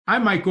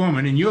I'm Mike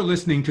Gorman, and you're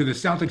listening to the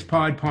Celtics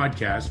Pod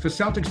podcast for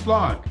Celtics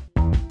Blog.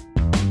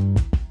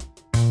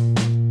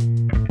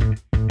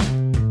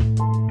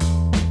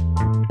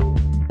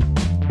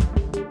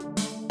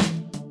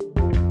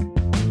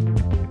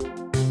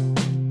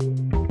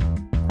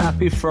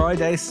 Happy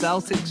Friday,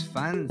 Celtics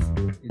fans.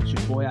 It's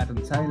your boy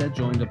Adam Taylor,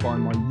 joined by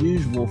my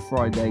usual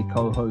Friday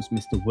co-host,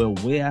 Mr. Will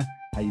Weir.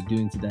 How you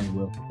doing today,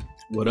 Will?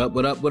 What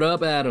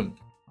up, Adam?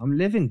 I'm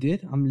living,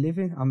 dude. I'm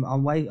living.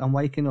 I'm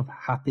waking up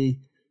happy,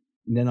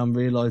 and then I'm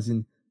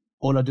realizing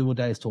all I do all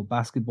day is talk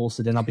basketball.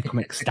 So then I become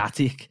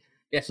ecstatic.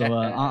 So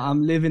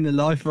I'm living the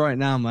life right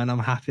now, man. I'm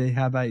happy.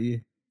 How about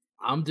you?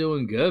 I'm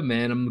doing good,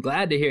 man. I'm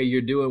glad to hear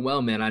you're doing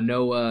well, man. I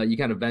know you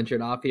kind of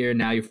ventured off here.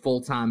 Now you're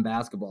full-time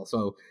basketball.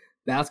 So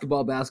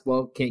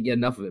basketball, can't get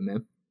enough of it,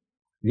 man.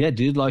 Yeah,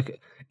 dude. Like,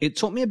 it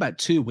took me about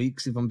 2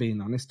 weeks, if I'm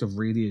being honest, to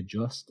really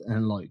adjust.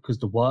 And like, because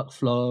the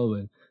workflow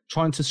and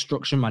trying to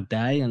structure my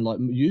day, and like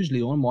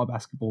usually all my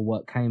basketball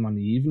work came on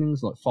the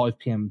evenings, like 5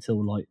 p.m.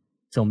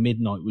 till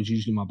midnight was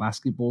usually my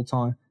basketball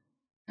time.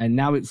 And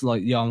now it's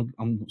like, yeah,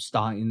 I'm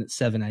starting at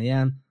 7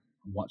 a.m.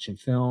 I'm watching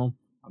film,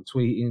 I'm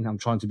tweeting, I'm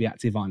trying to be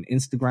active on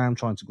Instagram,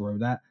 trying to grow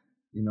that.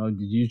 You know,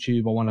 the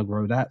YouTube, I want to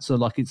grow that. So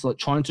like, it's like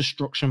trying to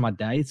structure my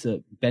day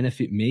to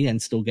benefit me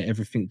and still get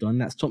everything done.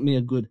 That's took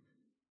me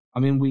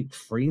I'm in week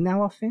 3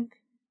 now, I think.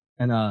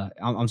 And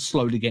I'm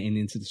slowly getting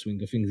into the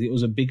swing of things. It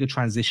was a bigger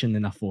transition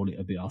than I thought it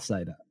would be. I'll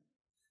say that.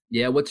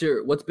 Yeah,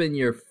 what's been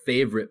your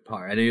favorite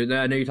part? I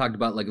know you talked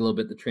about like a little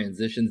bit the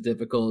transition's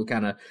difficult,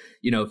 kind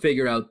of,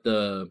 figure out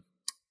I'm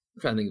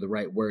trying to think of the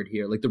right word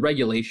here, like the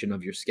regulation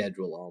of your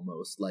schedule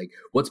almost. Like,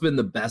 what's been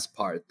the best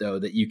part though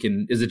that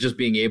is it just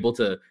being able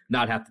to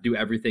not have to do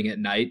everything at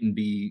night and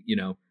be,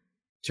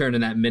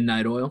 turning that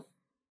midnight oil?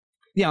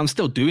 Yeah, I'm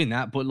still doing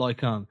that, but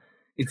like,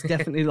 it's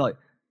definitely like,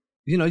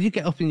 you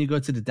get up and you go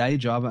to the day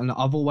job, and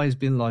I've always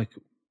been like,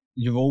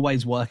 you're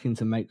always working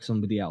to make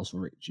somebody else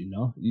rich,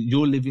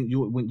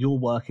 you're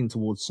working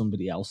towards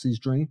somebody else's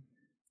dream.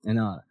 And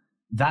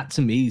that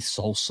to me is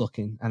soul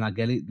sucking. And I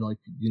get it. Like,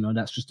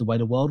 that's just the way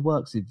the world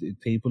works. If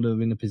people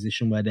are in a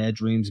position where their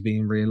dreams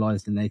being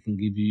realized and they can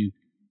give you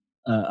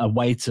a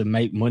way to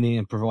make money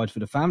and provide for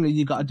the family,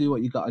 you got to do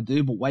what you got to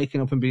do. But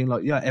waking up and being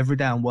like, yeah, every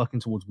day I'm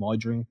working towards my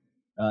dream.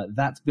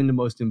 That's been the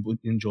most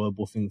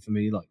enjoyable thing for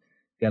me. Like,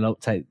 get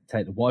up, take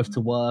the wife to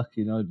work,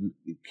 the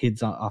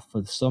kids are off for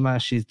the summer,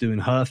 she's doing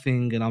her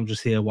thing, and I'm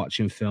just here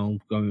watching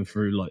film, going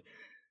through like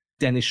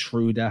Dennis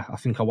Schroeder. I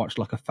think I watched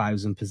like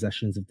 1,000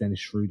 possessions of Dennis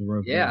Schroeder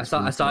over. Yeah,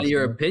 I saw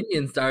your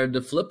opinion started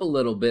to flip a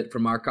little bit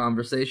from our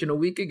conversation a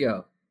week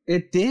ago.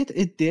 It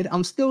did.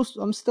 I'm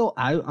still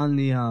out on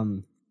the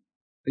on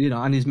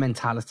his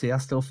mentality. I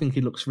still think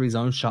he looks for his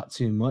own shot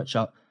too much.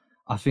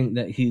 I think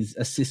that his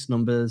assist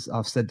numbers,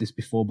 I've said this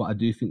before, but I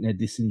do think they're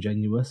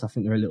disingenuous. I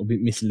think they're a little bit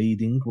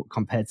misleading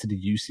compared to the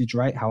usage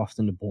rate, how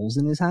often the ball's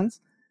in his hands.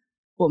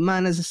 But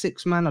man, as a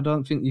sixth man, I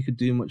don't think you could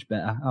do much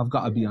better. I've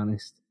got to be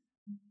honest.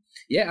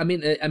 Yeah, I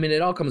mean,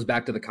 it all comes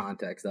back to the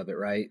context of it,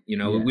 right? We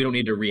don't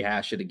need to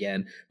rehash it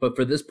again. But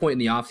for this point in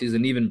the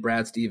offseason, even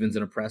Brad Stevens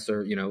in a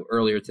presser,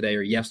 earlier today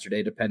or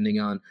yesterday, depending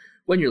on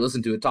when you're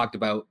listening to it, talked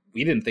about,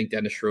 we didn't think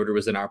Dennis Schroeder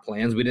was in our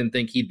plans. We didn't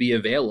think he'd be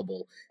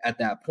available at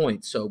that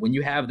point. So when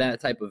you have that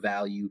type of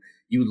value,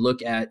 you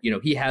look at,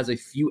 he has a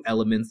few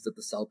elements that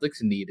the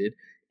Celtics needed.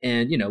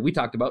 And, we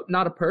talked about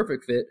not a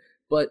perfect fit,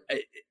 but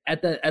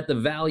at the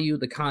value,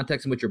 the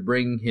context in which you're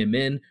bringing him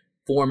in,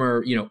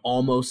 former,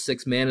 almost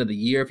 6th man of the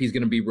year, if he's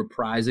going to be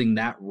reprising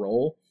that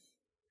role,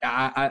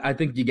 I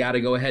think you got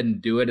to go ahead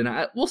and do it.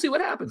 And we'll see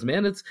what happens,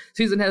 man.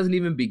 Season hasn't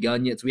even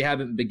begun yet, so we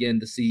haven't begun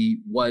to see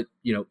what,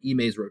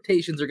 Ime's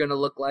rotations are going to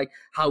look like,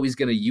 how he's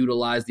going to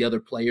utilize the other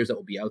players that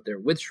will be out there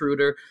with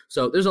Schroeder.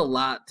 So there's a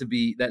lot to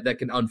be that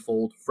can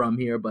unfold from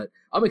here, but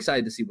I'm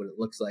excited to see what it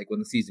looks like when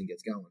the season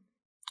gets going.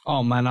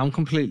 Oh, man, I'm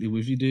completely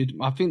with you, dude.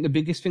 I think the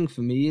biggest thing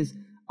for me is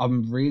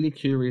I'm really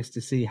curious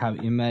to see how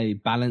Ime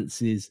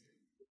balances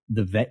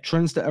the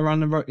veterans that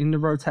are in the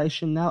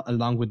rotation now,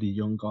 along with the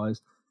young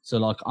guys. So,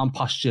 like, I'm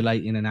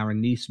postulating an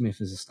Aaron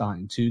Nesmith as a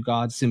starting 2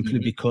 guard simply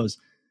because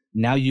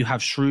now you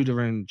have Schroeder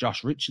and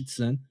Josh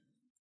Richardson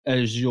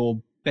as your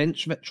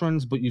bench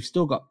veterans, but you've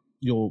still got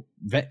your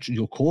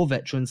core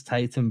veterans,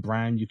 Tatum,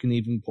 Brown. You can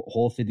even put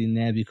Horford in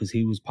there because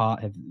he was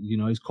part of,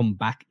 he's come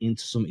back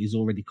into something he's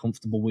already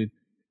comfortable with.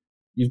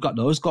 You've got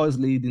those guys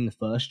leading the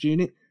first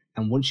unit.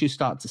 And once you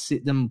start to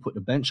sit them and put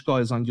the bench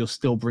guys on, you're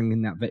still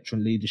bringing that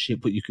veteran leadership,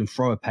 but you can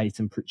throw a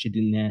Peyton Pritchard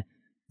in there,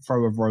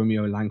 throw a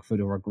Romeo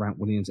Langford or a Grant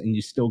Williams, and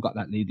you still got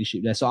that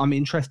leadership there. So I'm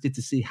interested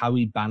to see how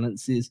he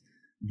balances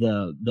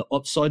the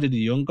upside of the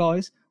young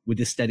guys with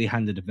the steady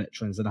hand of the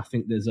veterans. And I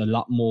think there's a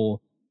lot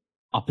more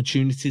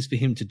opportunities for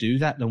him to do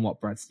that than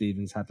what Brad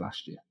Stevens had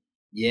last year.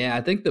 Yeah,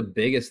 I think the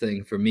biggest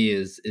thing for me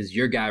is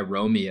your guy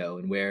Romeo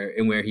and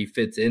where he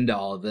fits into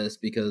all of this,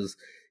 because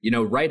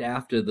right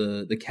after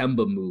the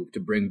Kemba move to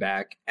bring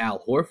back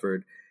Al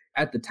Horford,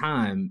 at the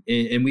time,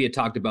 and we had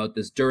talked about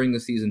this during the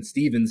season,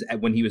 Stevens,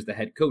 when he was the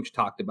head coach,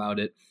 talked about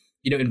it,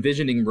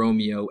 envisioning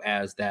Romeo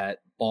as that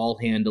ball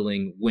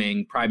handling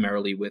wing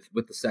primarily with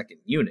the second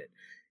unit.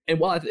 And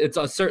while it's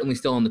certainly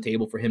still on the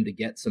table for him to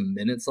get some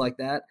minutes like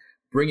that,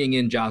 bringing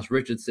in Josh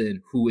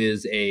Richardson, who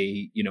is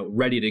a,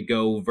 ready to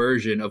go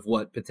version of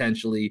what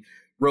potentially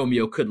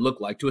Romeo could look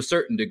like to a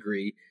certain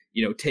degree,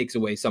 takes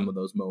away some of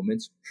those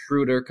moments.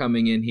 Schroeder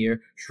coming in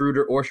here,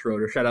 Schroeder,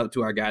 shout out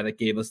to our guy that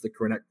gave us the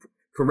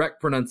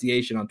correct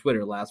pronunciation on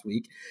Twitter last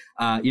week.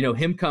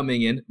 Him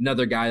coming in,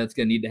 another guy that's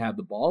going to need to have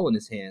the ball in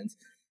his hands.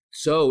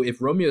 So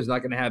if Romeo's not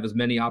going to have as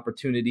many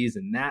opportunities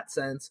in that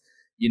sense,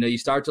 you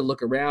start to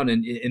look around,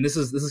 and this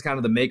is kind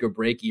of the make or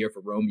break year for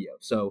Romeo.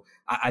 So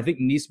I think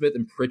Nesmith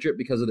and Pritchard,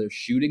 because of their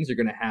shootings, are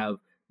going to have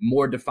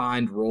more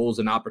defined roles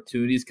and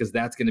opportunities because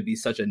that's going to be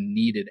such a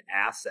needed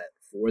asset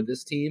for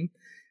this team.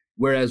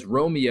 Whereas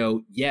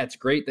Romeo, yeah, it's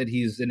great that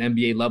he's an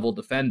NBA level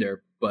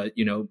defender, but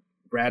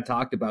Brad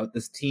talked about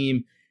this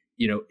team.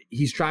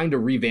 He's trying to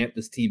revamp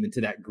this team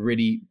into that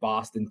gritty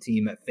Boston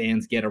team that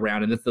fans get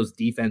around, and it's those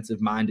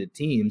defensive-minded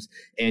teams.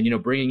 And,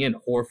 bringing in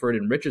Horford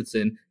and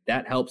Richardson,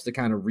 that helps to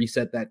kind of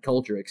reset that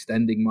culture,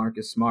 extending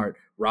Marcus Smart.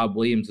 Rob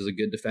Williams is a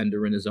good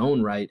defender in his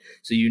own right.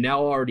 So you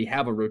now already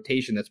have a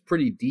rotation that's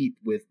pretty deep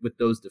with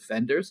those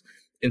defenders.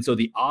 And so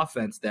the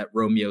offense that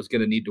Romeo is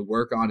going to need to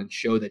work on and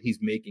show that he's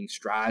making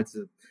strides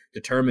to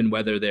determine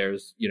whether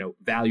there's,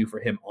 value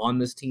for him on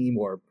this team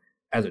or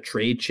as a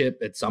trade chip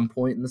at some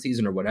point in the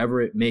season or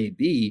whatever it may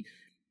be,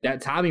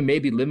 that timing may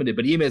be limited,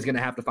 but Ime is going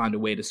to have to find a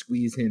way to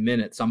squeeze him in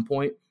at some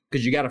point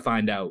because you got to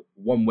find out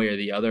one way or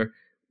the other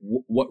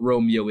what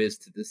Romeo is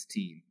to this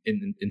team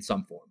in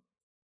some form.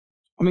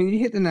 I mean, you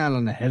hit the nail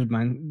on the head,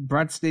 man.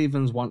 Brad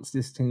Stevens wants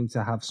this team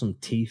to have some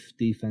teeth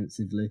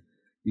defensively.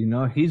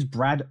 He's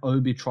Brad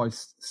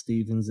Obi-Trice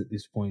Stevens at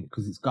this point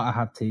because it's got to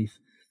have teeth.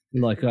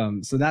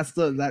 So that's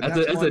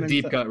a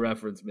deep cut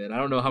reference, man. I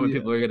don't know how many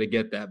people are going to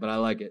get that, but I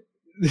like it.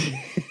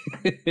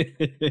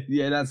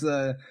 Yeah, that's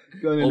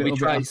going a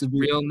Obi-Trice,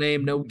 real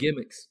name, no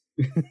gimmicks.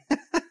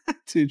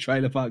 2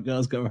 trailer park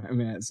girls go around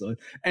me outside.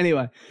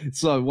 Anyway,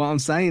 so what I'm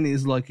saying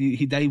is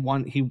he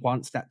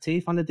wants that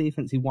teeth on the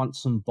defense. He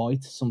wants some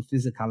bite, some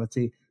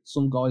physicality,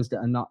 some guys that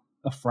are not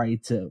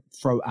afraid to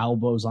throw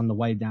elbows on the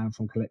way down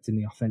from collecting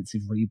the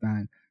offensive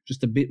rebound.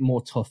 Just a bit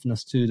more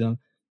toughness to them.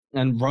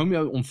 And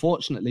Romeo,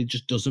 unfortunately,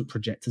 just doesn't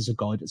project as a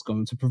guy that's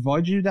going to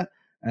provide you that.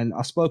 And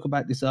I spoke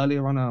about this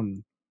earlier on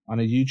a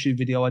YouTube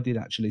video I did,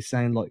 actually,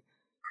 saying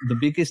the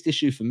biggest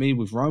issue for me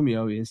with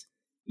Romeo is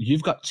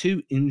you've got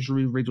 2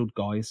 injury-riddled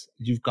guys.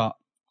 You've got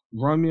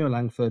Romeo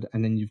Langford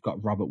and then you've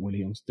got Robert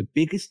Williams. The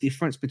biggest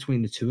difference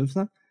between the 2 of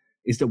them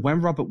is that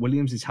when Robert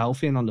Williams is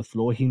healthy and on the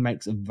floor, he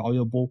makes a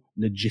valuable,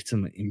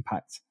 legitimate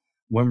impact.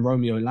 When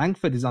Romeo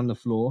Langford is on the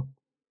floor,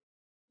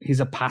 he's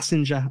a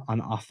passenger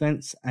on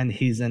offense and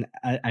he's an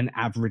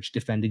average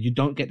defender. You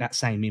don't get that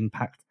same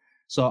impact.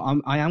 So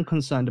I am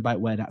concerned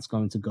about where that's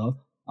going to go.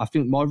 I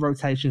think my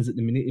rotations at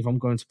the minute, if I'm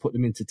going to put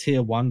them into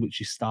tier 1,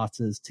 which is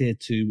starters, tier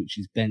 2, which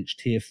is bench,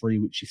 tier 3,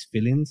 which is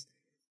fill-ins,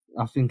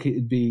 I think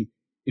it'd be,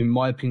 in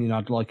my opinion,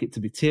 I'd like it to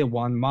be tier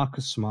 1,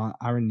 Marcus Smart,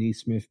 Aaron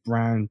Nesmith,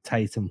 Brown,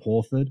 Tatum,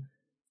 Horford.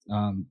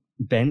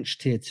 Bench,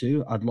 tier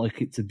 2, I'd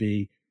like it to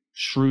be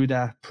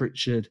Schroeder,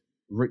 Pritchard,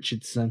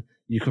 Richardson.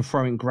 You can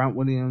throw in Grant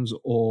Williams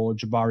or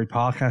Jabari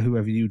Parker,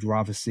 whoever you'd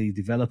rather see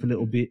develop a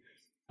little bit,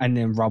 and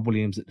then Rob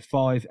Williams at the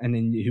 5, and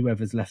then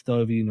whoever's left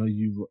over,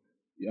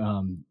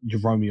 your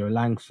Romeo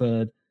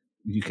Langford,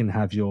 you can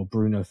have your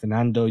Bruno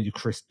Fernando, your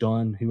Chris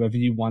Dunn, whoever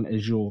you want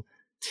as your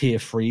tier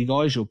 3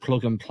 guys, your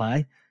plug and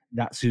play.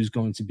 That's who's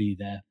going to be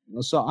there.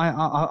 So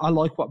I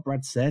like what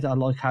Brad said. I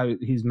like how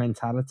his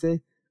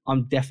mentality.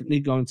 I'm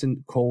definitely going to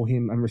call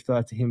him and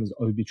refer to him as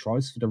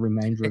Obi-Trice for the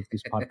remainder of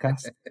this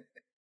podcast.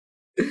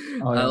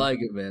 I like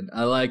it, man.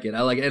 I like it.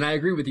 And I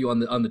agree with you on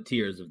the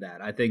tiers of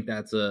that. I think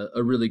that's a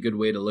really good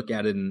way to look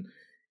at it. And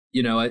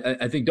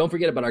I think don't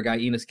forget about our guy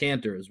Enes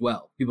Kanter as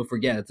well. People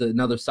forget it's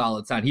another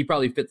solid sign. He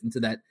probably fits into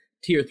that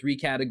tier 3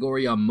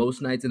 category on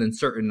most nights, and then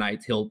certain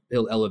nights he'll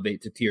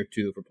elevate to tier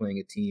 2 if we're playing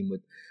a team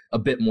with a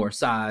bit more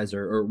size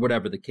or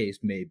whatever the case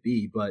may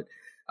be. But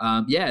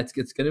it's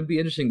going to be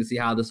interesting to see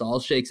how this all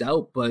shakes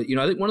out. But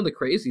I think one of the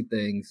crazy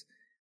things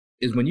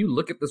is when you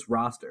look at this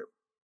roster,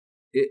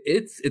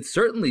 it's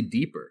certainly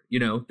deeper,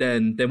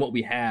 than what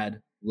we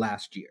had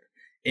last year,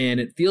 and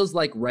it feels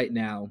like right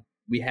now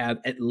we have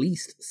at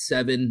least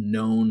 7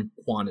 known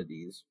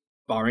quantities,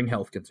 barring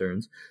health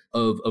concerns,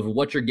 of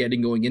what you're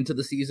getting going into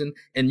the season.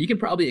 And you can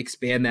probably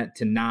expand that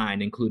to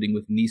 9, including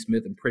with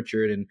Nesmith and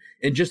Pritchard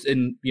and just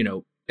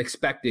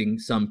expecting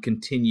some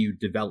continued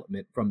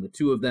development from the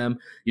 2 of them.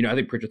 I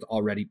think Pritchard's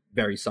already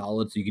very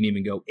solid, so you can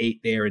even go 8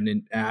 there. And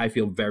then I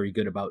feel very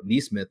good about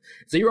Nesmith.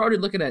 So you're already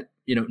looking at,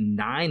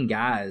 9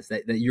 guys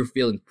that you're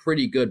feeling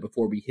pretty good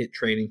before we hit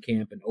training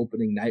camp and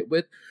opening night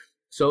with.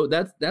 So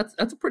that's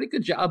a pretty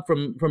good job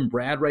from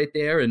Brad right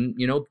there, and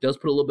does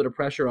put a little bit of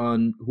pressure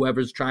on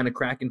whoever's trying to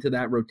crack into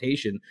that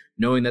rotation,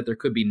 knowing that there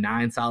could be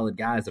 9 solid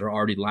guys that are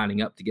already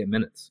lining up to get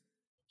minutes.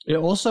 It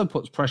also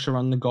puts pressure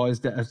on the guys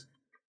that are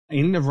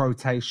in the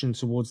rotation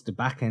towards the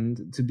back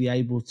end to be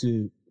able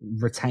to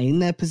retain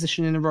their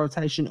position in the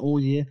rotation all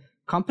year.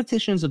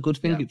 Competition is a good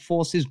thing. Yeah. It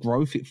forces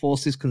growth. It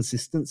forces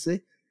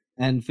consistency.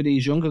 And for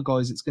these younger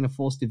guys, it's going to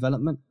force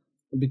development,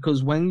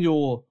 because when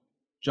you're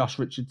Josh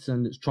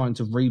Richardson that's trying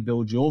to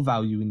rebuild your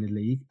value in the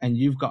league, and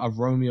you've got a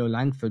Romeo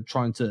Langford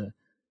trying to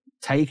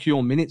take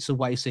your minutes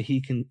away so he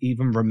can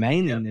even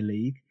remain in the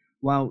league,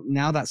 well,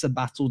 now that's a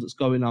battle that's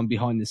going on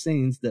behind the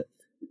scenes, that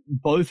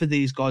both of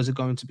these guys are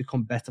going to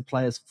become better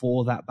players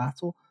for that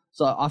battle.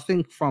 So I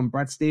think from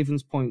Brad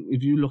Stevens' point,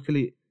 if you look at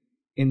it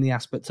in the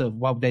aspect of,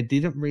 well, they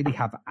didn't really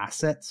have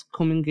assets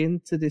coming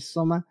into this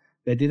summer.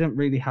 They didn't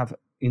really have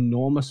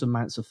enormous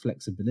amounts of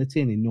flexibility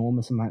and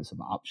enormous amounts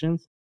of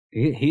options.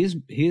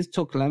 He's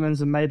took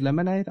lemons and made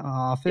lemonade.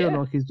 I feel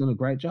like he's done a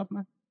great job,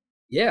 man.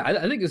 Yeah,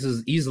 I think this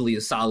is easily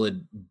a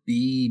solid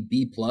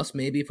B plus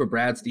maybe for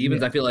Brad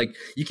Stevens. I feel like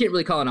you can't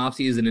really call an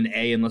offseason an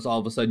A unless all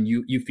of a sudden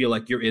you feel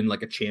like you're in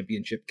like a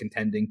championship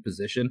contending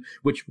position,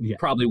 which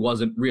probably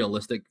wasn't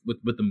realistic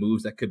with the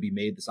moves that could be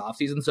made this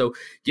offseason. So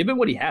given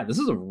what he had, this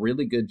is a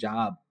really good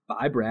job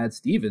by Brad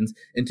Stevens.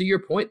 And to your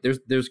point,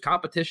 there's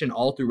competition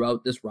all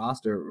throughout this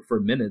roster for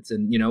minutes.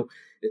 And, you know,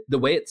 the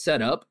way it's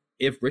set up,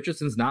 if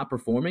Richardson's not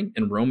performing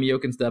and Romeo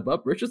can step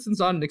up, Richardson's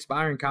on an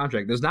expiring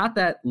contract. There's not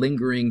that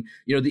lingering,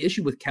 you know, the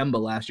issue with Kemba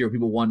last year,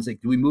 people wanted to say,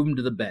 do we move him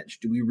to the bench?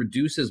 Do we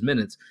reduce his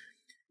minutes?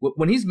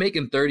 When he's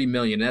making $30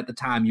 million, and at the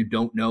time you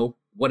don't know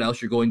what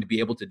else you're going to be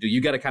able to do, you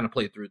got to kind of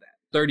play through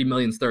that. $30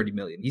 million is $30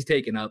 million. He's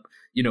taking up,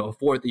 you know, a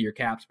fourth of your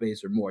cap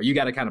space or more. You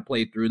got to kind of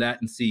play through that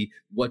and see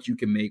what you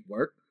can make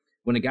work.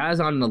 When a guy's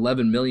on an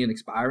 $11 million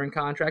expiring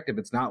contract, if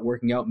it's not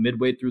working out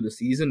midway through the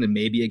season and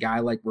maybe a guy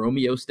like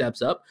Romeo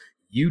steps up,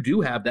 you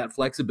do have that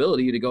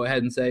flexibility to go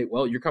ahead and say,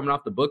 well, you're coming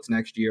off the books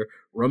next year.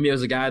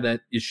 Romeo's a guy that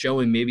is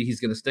showing maybe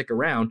he's going to stick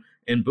around,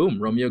 and boom,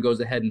 Romeo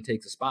goes ahead and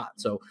takes a spot.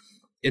 So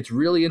it's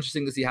really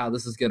interesting to see how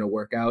this is going to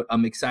work out.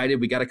 I'm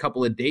excited. We got a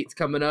couple of dates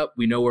coming up.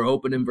 We know we're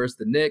opening versus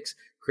the Knicks,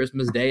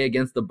 Christmas Day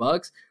against the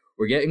Bucks.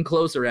 We're getting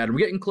closer, Adam.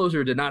 We're getting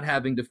closer to not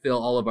having to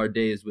fill all of our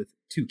days with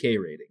 2K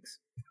ratings.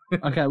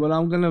 Okay, well,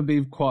 I'm going to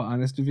be quite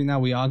honest with you now.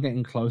 We are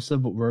getting closer,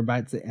 but we're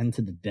about to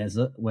enter the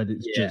desert where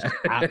it's just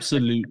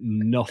absolute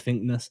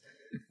nothingness.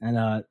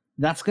 And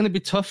that's going to be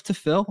tough to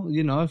fill,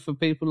 you know, for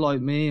people like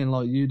me and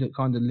like you that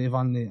kind of live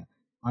on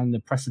the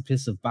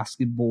precipice of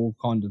basketball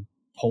kind of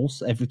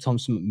pulse. Every time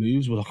something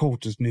moves, we're like, oh,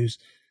 there's news.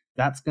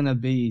 That's going to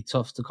be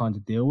tough to kind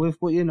of deal with.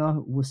 But, you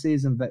know, we're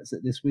seasoned vets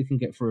at this. We can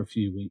get through a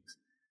few weeks.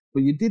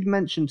 But you did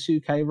mention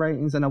 2K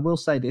ratings, and I will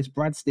say this,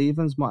 Brad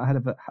Stevens might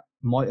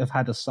have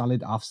had a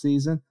solid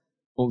offseason.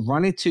 But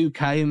running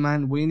 2K,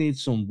 man, we need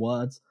some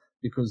words.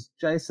 Because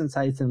Jason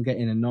Tatum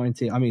getting a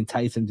 90, I mean,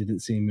 Tatum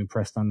didn't seem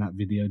impressed on that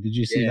video. Did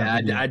you see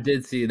that? Yeah, I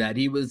did see that.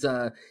 He was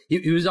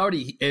he was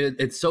already,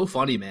 it's so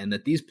funny, man,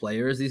 that these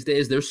players these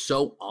days, they're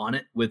so on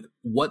it with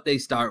what they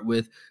start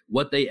with,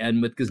 what they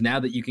end with, because now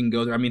that you can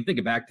go there, I mean,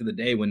 think back to the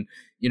day when,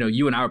 you know,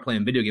 you and I were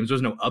playing video games, there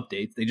was no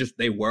updates.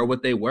 They were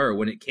what they were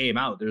when it came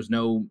out. There's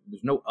no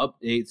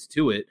updates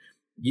to it.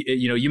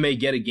 You know, you may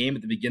get a game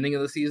at the beginning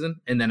of the season,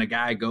 and then a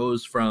guy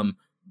goes from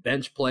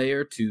bench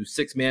player to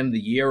 6th man of the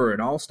year or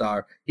an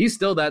all-star. He's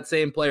still that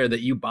same player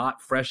that you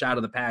bought fresh out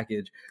of the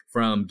package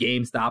from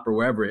GameStop or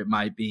wherever it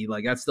might be.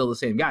 Like, that's still the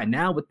same guy.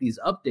 Now with these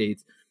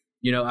updates,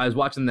 you know, I was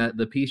watching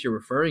the piece you're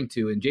referring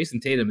to, and Jason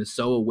Tatum is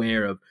so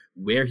aware of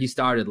where he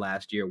started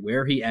last year,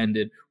 where he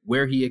ended,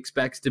 where he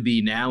expects to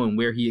be now, and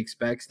where he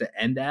expects to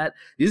end at.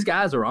 These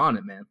guys are on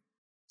it, man.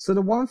 So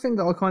the one thing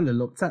that I kind of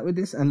looked at with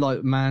this, and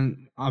like,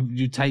 man,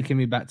 you're taking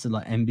me back to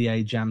like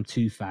NBA Jam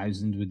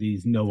 2000 with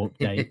these no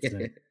updates.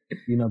 And,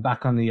 you know,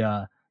 back on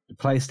the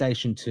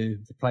PlayStation 2,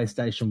 the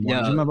PlayStation 1. Do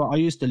you remember? I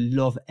used to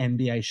love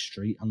NBA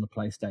Street on the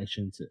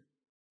PlayStation 2.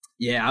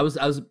 Yeah, I was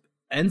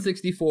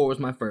N64 was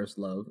my first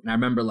love, and I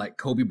remember like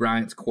Kobe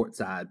Bryant's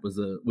Courtside was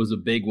a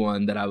big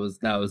one that I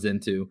was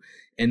into.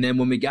 And then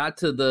when we got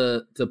to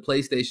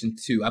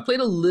PlayStation 2, I played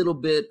a little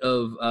bit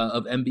of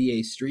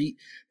NBA Street,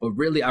 but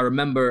really I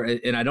remember,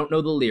 and I don't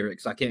know the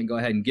lyrics, so I can't go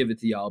ahead and give it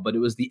to y'all, but it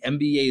was the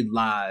NBA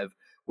Live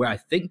where I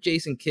think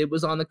Jason Kidd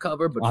was on the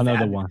cover, but I know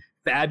the one.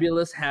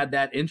 Fabulous had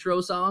that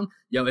intro song.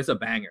 Yo, it's a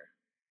banger.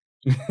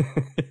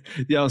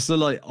 Yeah, so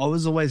like I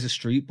was always a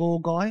street ball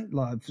guy.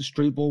 Like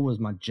street ball was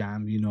my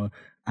jam, you know.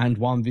 And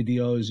one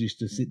videos used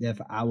to sit there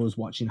for hours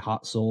watching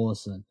Hot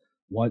Sauce and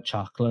White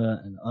Chocolate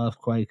and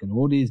Earthquake and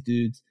all these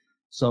dudes.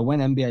 So when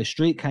NBA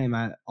Street came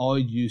out, I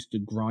used to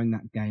grind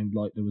that game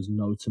like there was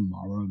no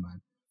tomorrow, man.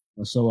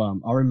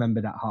 So I remember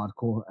that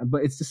hardcore.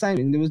 But it's the same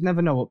thing. There was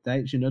never no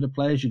updates. You know, the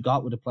players you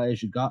got were the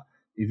players you got.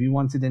 If you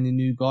wanted any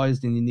new guys,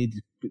 then you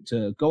needed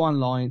to go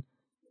online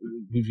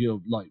with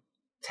your like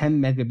 10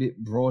 megabit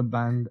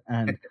broadband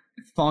and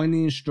find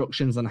the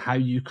instructions on how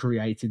you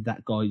created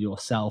that guy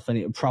yourself, and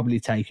it would probably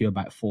take you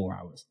about 4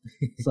 hours.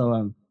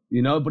 So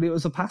you know, but it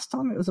was a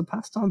pastime.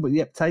 But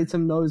yep,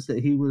 Tatum knows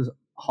that he was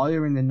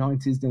higher in the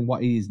 90s than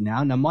what he is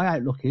now. Now my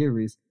outlook here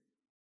is,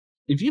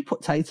 if you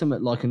put Tatum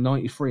at like a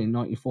 93 and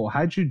 94,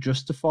 how do you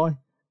justify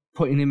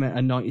putting him at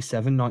a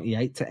 97,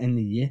 98 to end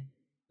the year?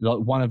 Like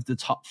one of the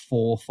top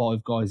 4 or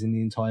 5 guys in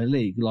the entire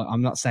league. Like,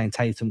 I'm not saying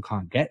Tatum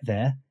can't get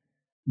there,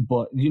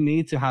 but you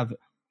need to have,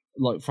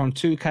 like, from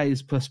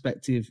 2K's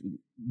perspective,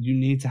 you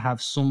need to have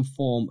some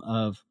form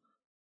of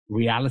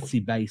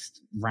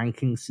reality-based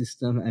ranking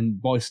system, and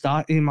by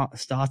starting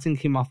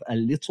him off a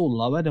little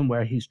lower than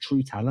where his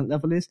true talent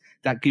level is,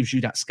 that gives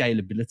you that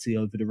scalability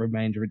over the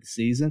remainder of the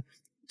season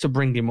to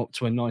bring him up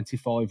to a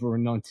 95 or a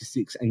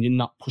 96, and you're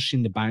not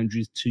pushing the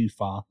boundaries too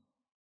far.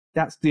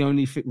 That's the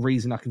only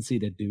reason I can see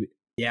they do it.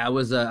 Yeah, I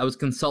was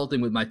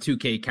consulting with my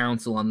 2K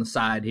counsel on the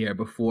side here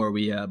before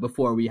we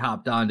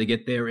hopped on to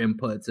get their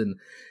inputs, and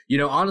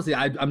honestly,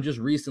 I'm just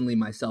recently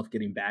myself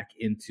getting back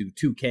into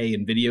 2K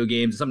and video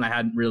games. It's something I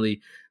hadn't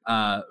really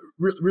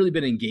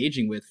been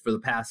engaging with for the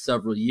past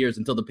several years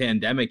until the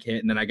pandemic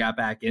hit, and then I got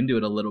back into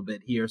it a little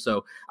bit here.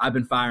 So I've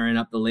been firing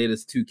up the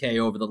latest 2K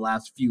over the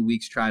last few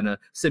weeks, trying to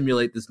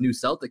simulate this new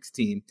Celtics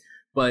team.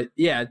 But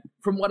yeah,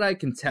 from what I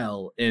can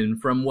tell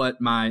and from what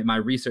my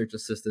research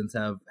assistants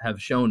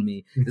have shown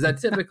me is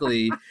that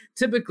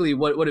typically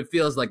what it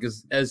feels like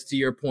is, as to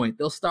your point,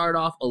 they'll start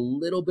off a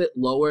little bit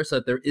lower so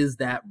that there is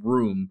that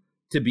room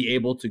to be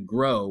able to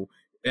grow.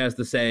 As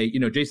to say,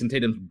 Jason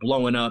Tatum's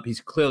blowing up. He's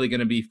clearly going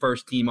to be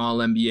first team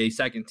All-NBA,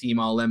 second team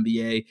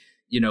All-NBA.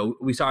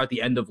 We saw at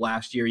the end of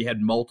last year, he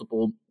had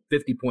multiple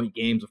 50-point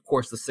games. Of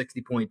course, the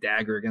 60-point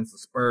dagger against the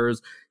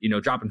Spurs,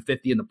 dropping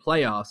 50 in the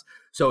playoffs.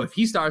 So if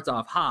he starts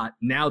off hot,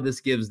 now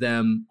this gives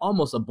them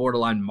almost a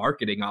borderline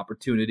marketing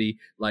opportunity.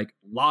 Like,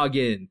 log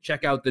in,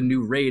 check out the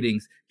new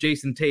ratings.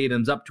 Jason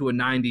Tatum's up to a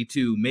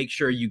 92. Make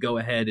sure you go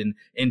ahead and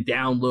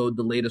download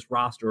the latest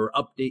roster or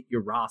update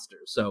your roster.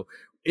 So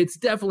it's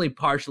definitely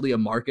partially a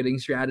marketing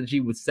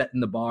strategy with setting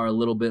the bar a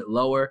little bit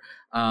lower.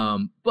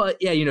 But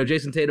yeah,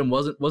 Jason Tatum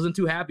wasn't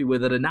too happy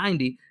with it. A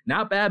 90,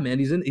 not bad, man.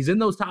 He's in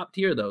those top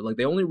tier though. Like,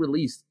 they only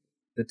released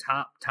the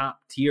top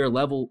tier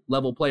level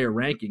player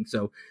ranking.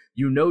 So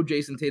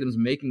Jason Tatum's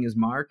making his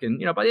mark,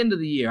 and by the end of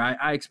the year,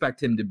 I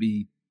expect him to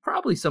be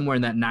probably somewhere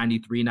in that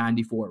 93,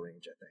 94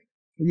 range, I think.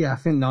 Yeah, I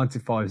think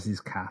 95 is his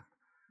cap.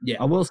 Yeah.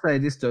 I will say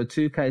this though,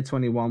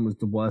 2K21 was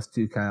the worst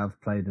 2K I've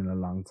played in a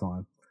long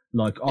time.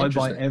 Like,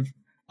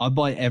 I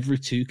buy every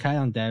 2K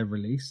on day of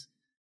release.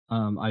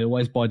 I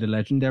always buy the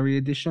legendary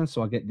edition,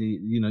 so I get the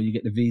you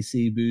get the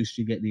VC boost,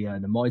 you get the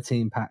My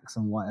Team packs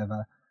and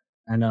whatever.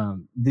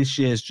 And this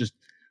year's just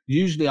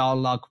usually I'll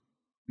log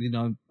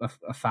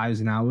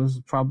 1,000 hours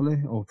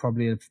probably, or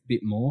probably a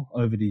bit more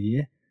over the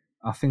year.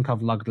 I think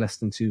I've logged less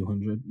than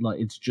 200. Like,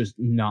 it's just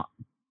not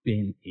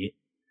been it.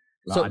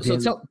 Like,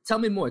 so tell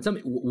me more. Tell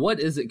me, what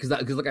is it? Because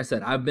like I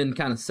said, I've been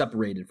kind of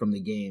separated from the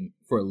game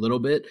for a little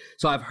bit.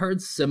 So I've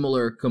heard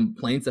similar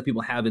complaints that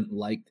people haven't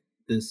liked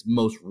this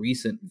most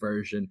recent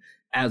version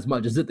as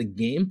much. Is it the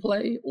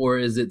gameplay, or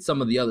is it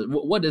some of the other?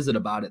 What is it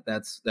about it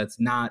that's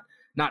not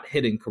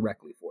hitting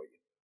correctly for you?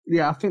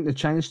 Yeah, I think the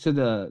change to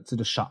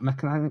the shot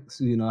mechanics.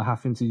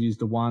 Having to use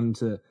the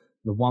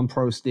one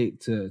pro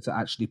stick to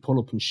actually pull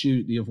up and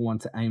shoot, the other one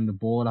to aim the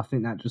ball. I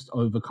think that just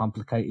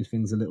overcomplicated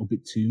things a little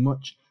bit too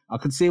much. I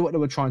could see what they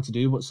were trying to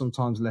do, but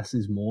sometimes less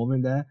is more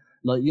in there.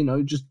 Like,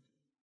 just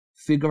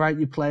figure out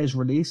your player's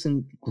release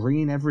and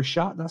green every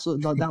shot.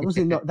 That was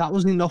enough. That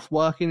was enough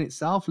work in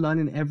itself.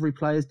 Learning every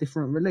player's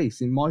different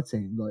release in my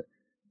team, like,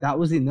 that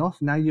was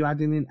enough. Now you're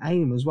adding in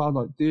aim as well.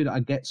 Like, dude, I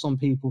get some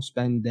people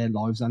spend their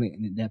lives on it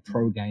and they're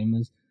pro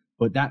gamers,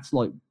 but that's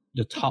like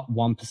the top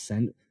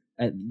 1%.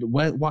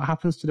 What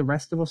happens to the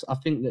rest of us? I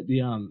think that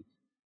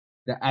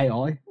the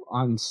AI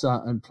on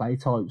certain play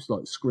types,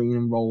 like screen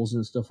and rolls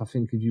and stuff, I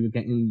think if you were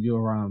getting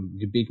your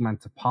big man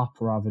to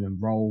pop rather than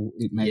roll,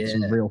 it made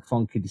some real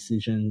funky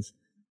decisions.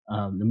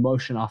 The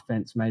motion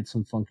offense made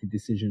some funky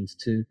decisions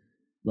too.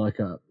 Like,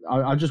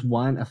 I just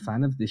weren't a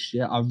fan of this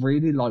year. I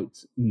really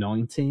liked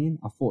 19.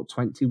 I thought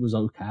 20 was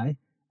okay,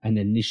 and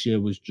then this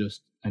year was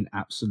just an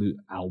absolute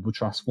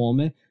albatross for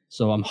me.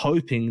 So I'm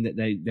hoping that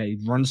they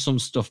run some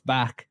stuff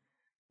back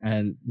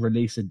and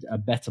release a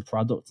better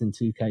product in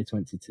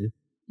 2K22.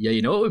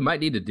 Yeah, what we might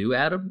need to do,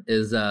 Adam,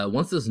 is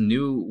once the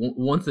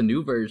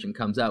new version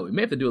comes out, we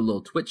may have to do a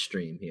little Twitch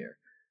stream here.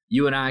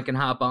 You and I can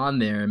hop on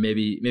there and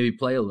maybe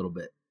play a little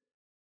bit.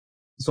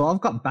 So I've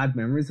got bad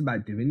memories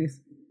about doing this.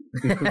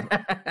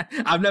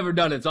 I've never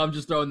done it, so I'm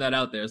just throwing that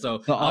out there.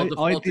 So I'll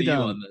default to you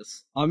on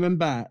this. I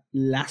remember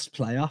last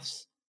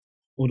playoffs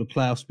or the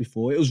playoffs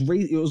before. It was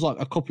like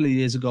a couple of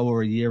years ago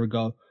or a year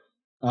ago.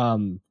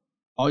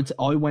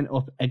 I went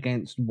up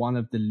against one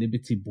of the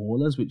Liberty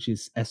Ballers, which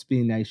is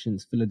SB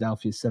Nation's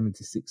Philadelphia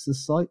 76ers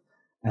site.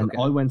 And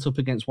I went up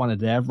against one of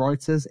their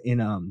writers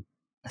in a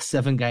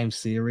 7-game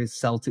series,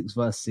 Celtics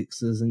versus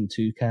Sixers in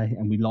 2K.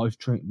 And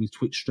we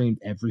Twitch streamed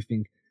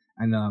everything.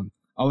 And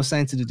I was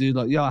saying to the dude,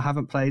 like, I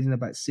haven't played in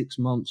about 6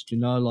 months,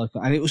 and I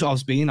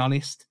was being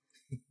honest.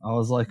 I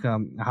was like, I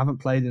haven't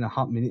played in a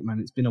hot minute, man.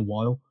 It's been a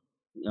while,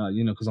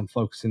 because I'm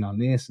focusing on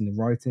this and the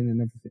writing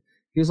and everything.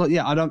 He was like,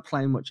 yeah, I don't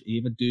play much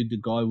either, dude. The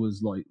guy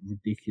was like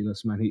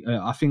ridiculous, man.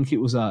 I think it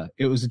was a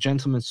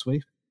gentleman's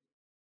sweep.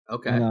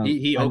 Okay. And,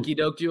 he okey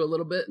doked you a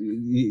little bit?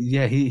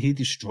 Yeah, he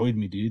destroyed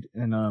me, dude.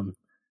 And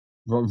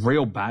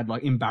real bad,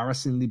 like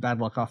embarrassingly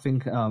bad. Like, I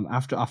think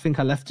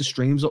I left the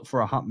streams up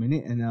for a hot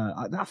minute, and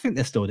I think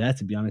they're still there,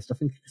 to be honest. I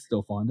think you can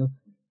still find them.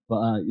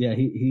 But yeah,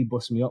 he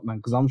bust me up, man,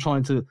 because I'm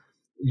trying to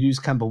use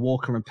Kemba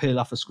Walker and peel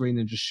off a screen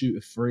and just shoot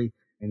a free.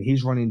 and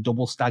he's running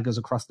double staggers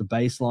across the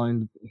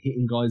baseline,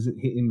 hitting guys,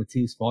 hitting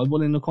Matisse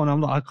Thybulle in the corner.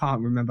 I'm like, I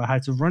can't remember how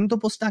to run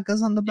double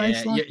staggers on the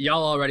baseline.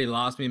 Y'all already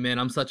lost me, man.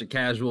 I'm such a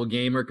casual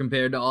gamer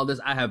compared to all this.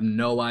 I have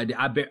no idea.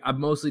 I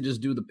mostly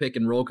just do the pick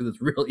and roll because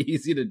it's real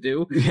easy to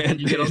do, and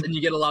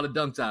you get a lot of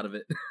dunks out of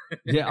it.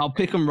 Yeah, I'll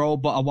pick and roll,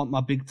 but I want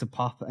my big to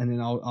pop, and then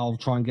I'll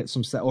try and get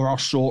some set, or I'll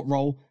short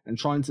roll and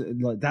trying to,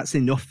 like, that's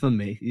enough for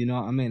me. You know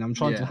what I mean? I'm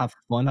trying to have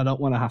fun. I don't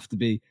want to have to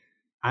be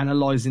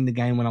analyzing the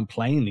game when I'm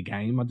playing the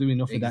game. I do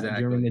enough of that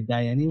during the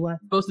day anyway.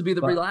 It's supposed to be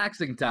the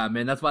relaxing time,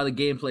 man. That's why the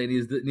gameplay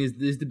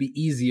needs to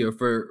be easier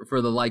for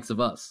the likes of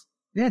us.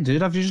 Yeah,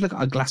 dude, I've usually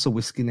got a glass of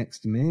whiskey next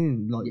to me,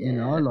 and you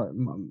know, like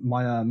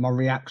my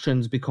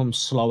reactions become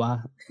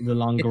slower the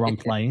longer I'm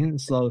playing.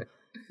 So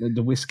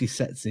the whiskey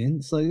sets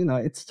in. So, you know,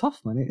 it's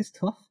tough, man. It is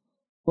tough.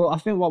 Well, I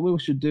think what we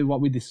should do,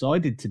 what we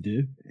decided to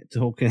do,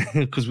 talking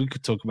because we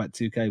could talk about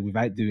 2K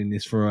without doing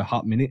this for a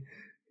hot minute,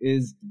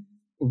 is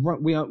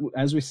we are,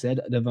 as we said,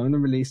 they've only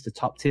released the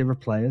top tier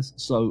of players.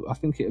 So I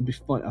think it would be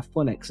a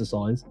fun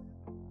exercise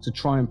to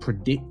try and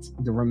predict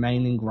the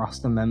remaining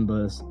roster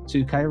members'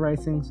 2K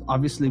ratings.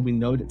 Obviously, we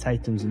know that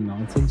Tatum's a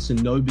 90, so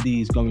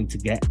nobody is going to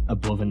get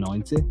above a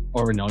 90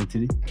 or a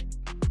 90.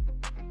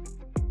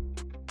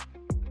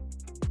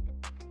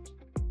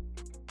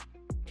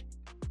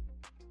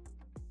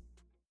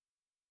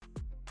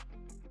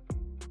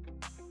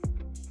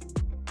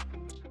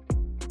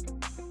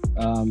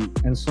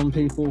 And some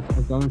people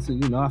are going to,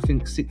 you know, I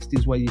think 60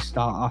 is where you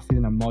start off, you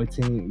know, my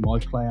team, my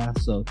player.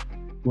 So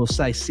we'll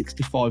say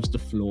 65 is the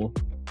floor.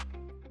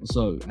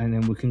 So, and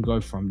then we can go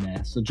from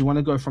there. So do you want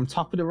to go from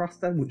top of the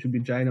roster, which would be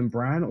Jaylen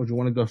Brown, or do you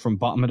want to go from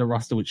bottom of the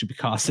roster, which would be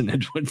Carson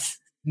Edwards?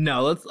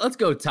 No, let's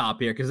go top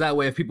here, because that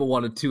way, if people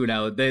want to tune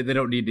out, they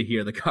don't need to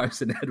hear the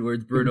Carson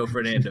Edwards, Bruno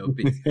Fernando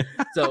piece.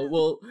 So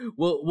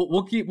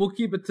we'll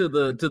keep it to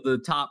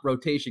the top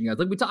rotation guys,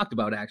 like we talked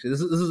about. Actually, this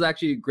is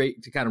actually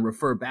great to kind of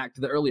refer back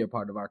to the earlier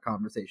part of our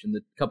conversation,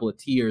 the couple of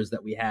tiers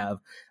that we have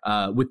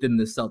within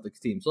the Celtics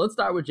team. So let's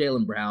start with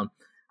Jaylen Brown.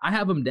 I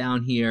have him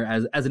down here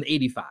as an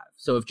 85.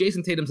 So if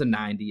Jason Tatum's a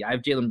 90, I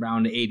have Jaylen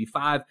Brown at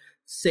 85.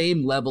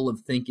 Same level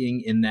of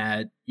thinking in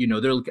that, you know,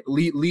 there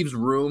leaves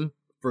room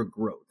for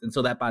growth. And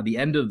so that by the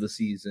end of the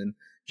season,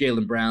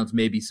 Jaylen Brown's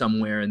maybe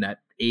somewhere in that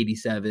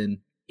 87,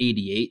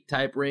 88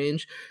 type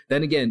range.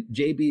 Then again,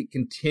 JB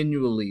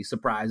continually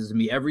surprises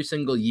me every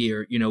single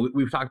year. You know,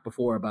 we've talked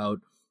before about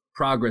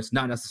progress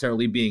not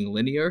necessarily being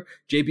linear.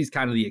 JB's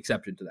kind of the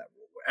exception to that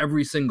rule.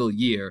 Every single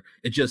year,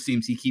 it just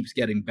seems he keeps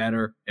getting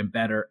better and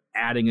better,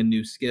 adding a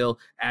new skill,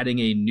 adding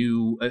a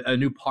new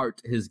part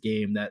to his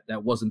game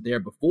that wasn't there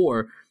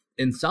before.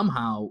 And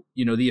somehow,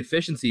 you know, the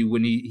efficiency,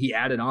 when he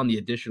added on the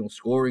additional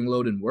scoring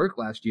load and work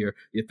last year,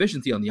 the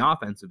efficiency on the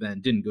offensive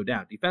end didn't go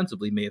down.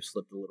 Defensively may have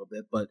slipped a little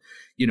bit, but,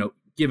 you know,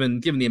 given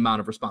the amount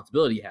of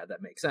responsibility he had,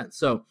 that makes sense.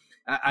 So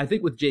I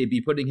think with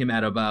JB, putting him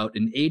at about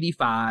an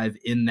 85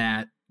 in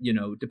that, you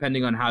know,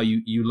 depending on how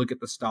you look at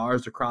the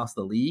stars across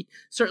the league,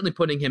 certainly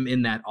putting him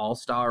in that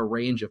all-star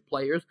range of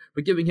players,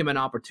 but giving him an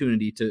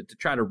opportunity to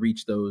try to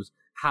reach those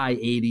high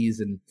 80s.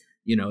 And,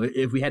 you know,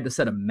 if we had to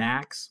set a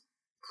max,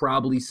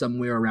 probably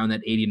somewhere around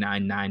that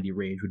 89, 90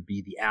 range would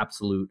be the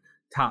absolute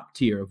top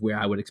tier of where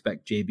I would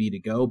expect JB to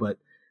go. But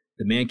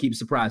the man keeps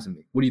surprising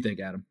me. What do you think,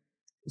 Adam?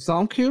 So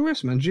I'm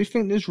curious, man. Do you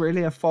think there's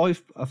really a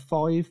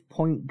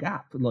 5-point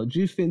gap? Like, do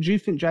you think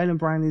Jaylen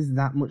Brown is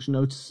that much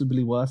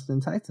noticeably worse than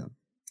Tatum?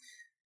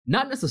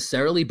 Not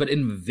necessarily, but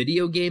in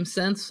video game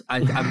sense,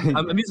 I'm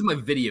using my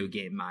video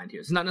game mind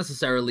here. It's not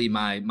necessarily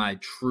my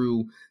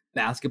true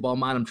basketball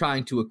mind. I'm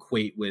trying to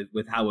equate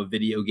with how a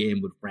video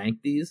game would rank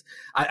these.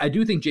 I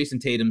do think Jason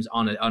Tatum's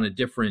on a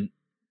different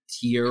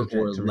tier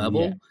or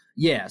level.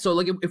 Yeah. So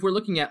like if we're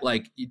looking at,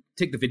 like, you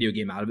take the video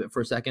game out of it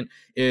for a second,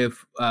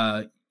 if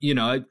you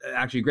know,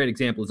 actually a great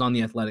example is on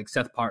The Athletic.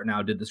 Seth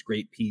Partnow did this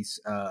great piece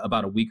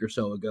about a week or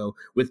so ago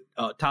with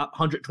top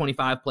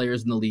 125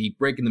 players in the league,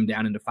 breaking them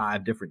down into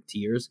 5 different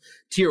tiers.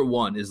 Tier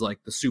 1 is like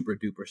the super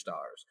duper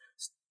stars.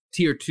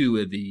 Tier 2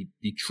 are the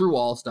true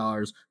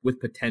all-stars with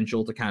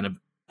potential to kind of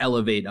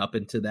elevate up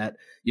into that,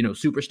 you know,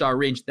 superstar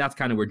range. That's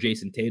kind of where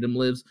Jason Tatum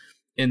lives.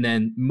 And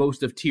then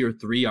most of tier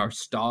 3 are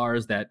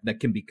stars that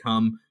can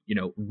become, you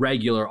know,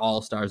 regular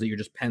all-stars that you're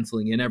just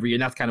penciling in every year.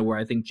 And that's kind of where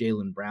I think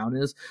Jaylen Brown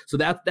is. So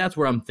that's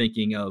where I'm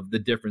thinking of the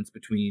difference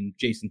between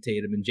Jason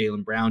Tatum and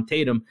Jaylen Brown.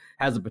 Tatum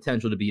has the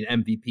potential to be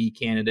an MVP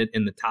candidate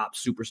in the top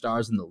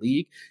superstars in the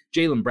league.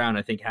 Jaylen Brown,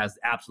 I think, has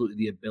absolutely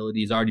the ability.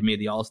 He's already made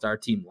the all-star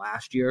team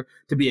last year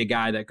to be a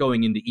guy that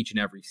going into each and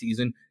every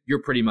season,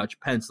 you're pretty much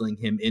penciling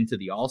him into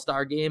the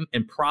all-star game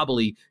and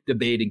probably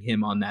debating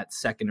him on that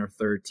second or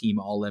third team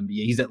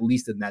all-NBA. He's at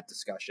least in that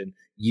discussion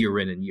year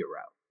in and year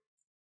out.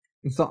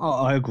 So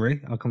I agree.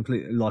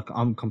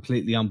 I'm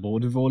completely on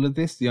board with all of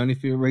this. The only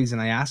reason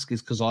I ask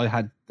is because I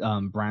had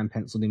Brown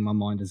penciled in my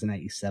mind as an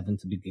 87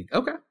 to begin.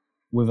 Okay.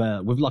 With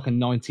like a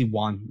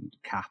 91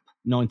 cap,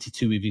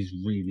 92 if he's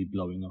really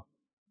blowing up.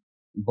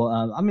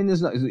 But I mean,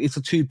 it's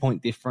a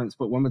 2-point difference.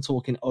 But when we're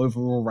talking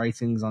overall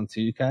ratings on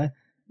 2K,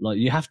 Like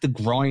you have to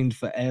grind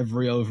for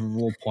every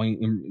overall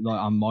point in, like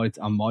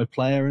on my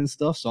player and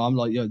stuff. So I'm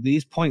like, yo,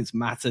 these points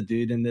matter,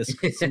 dude, and there's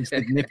some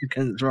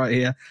significance right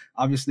here.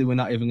 Obviously, we're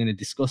not even going to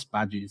discuss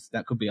badges.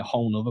 That could be a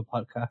whole nother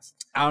podcast.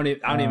 I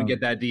don't even get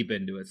that deep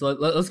into it. So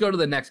let's go to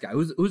the next guy.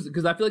 Who's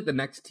because I feel like the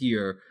next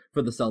tier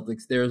for the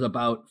Celtics, there's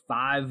about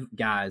 5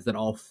 guys that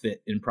all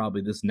fit in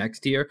probably this next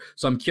tier.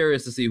 So I'm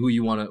curious to see who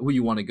you want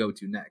to go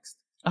to next.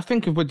 I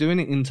think if we're doing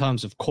it in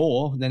terms of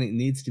core, then it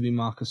needs to be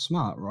Marcus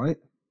Smart, right?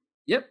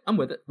 Yep, I'm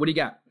with it. What do you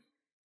got?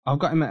 I've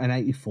got him at an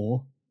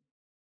 84,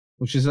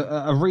 which is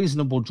a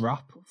reasonable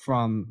drop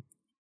from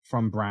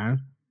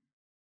Brown.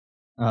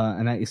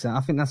 An 87.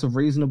 I think that's a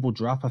reasonable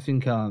drop. I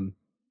think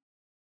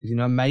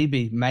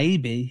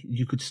maybe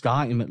you could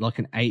start him at like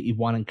an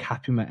 81 and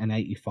cap him at an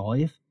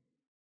 85.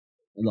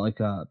 Like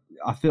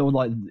I feel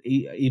like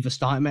either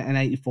start him at an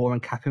 84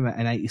 and cap him at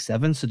an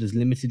 87, so there's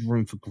limited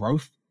room for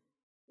growth,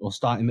 or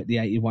start him at the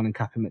 81 and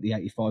cap him at the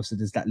 85, so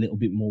there's that little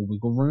bit more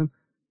wiggle room.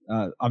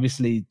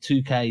 Obviously,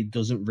 2K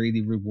doesn't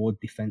really reward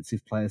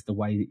defensive players the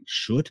way it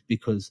should,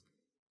 because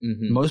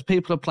most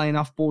people are playing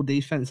off-ball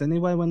defense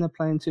anyway when they're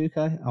playing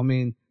 2K. I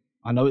mean,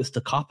 I know it's the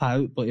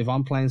cop-out, but if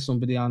I'm playing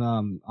somebody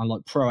on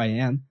like Pro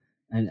AM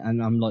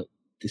and I'm like,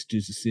 this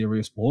dude's a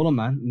serious baller,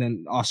 man, and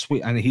then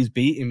and he's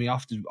beating me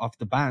off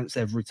the bounce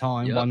every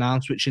time. Yep. But now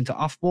I'm switching to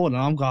off-ball and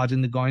I'm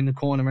guarding the guy in the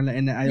corner and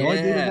letting the AI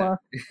do the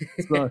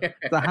work.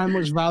 So how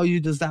much value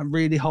does that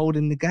really hold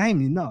in the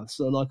game, you know?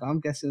 So, like, I'm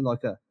guessing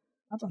like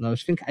I don't know. I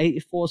think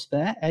 84 is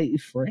fair.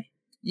 83.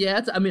 Yeah,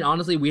 I mean,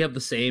 honestly, we have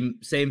the same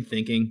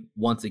thinking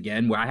once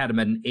again, where I had him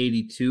at an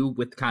 82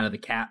 with kind of the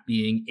cap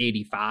being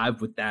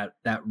 85 with that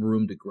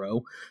room to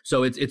grow.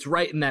 So it's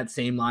right in that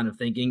same line of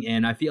thinking,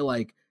 and I feel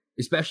like,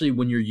 especially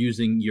when you're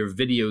using your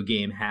video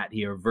game hat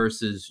here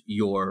versus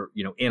your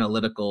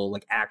analytical,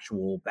 like,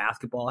 actual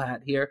basketball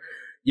hat here,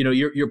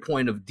 your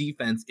point of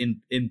defense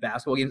in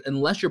basketball games,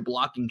 unless you're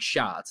blocking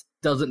shots,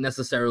 doesn't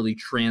necessarily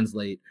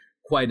translate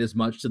quite as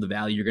much to the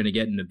value you're going to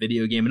get in a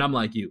video game. And I'm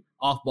like you,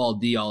 off-ball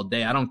D all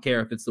day. I don't care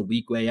if it's the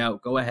weak way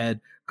out. Go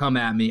ahead, come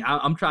at me.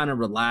 I'm trying to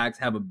relax,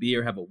 have a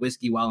beer, have a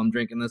whiskey while I'm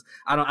drinking this.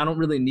 I don't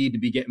really need to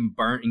be getting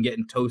burnt and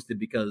getting toasted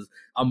because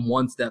I'm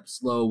one step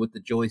slow with the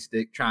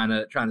joystick trying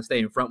to stay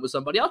in front with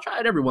somebody. I'll try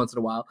it every once in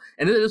a while,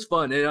 and it is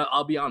fun. And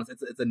I'll be honest,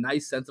 it's a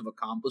nice sense of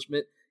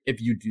accomplishment if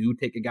you do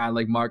take a guy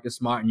like Marcus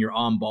Smart and you're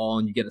on ball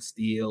and you get a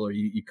steal or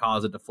you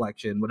cause a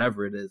deflection,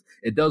 whatever it is.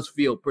 It does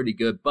feel pretty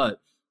good,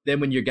 but then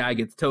when your guy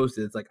gets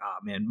toasted, it's like,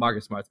 man,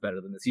 Marcus Smart's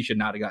better than this. He should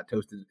not have got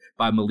toasted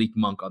by Malik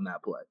Monk on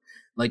that play.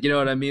 Like, you know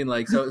what I mean?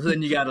 Like, so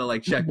then you got to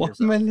like check yourself.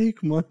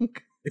 Malik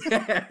Monk?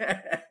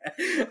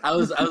 I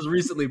was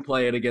recently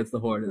playing against the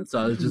Hornets, so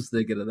I was just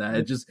thinking of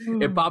that.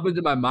 It popped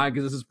into my mind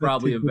because this is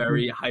probably a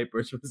very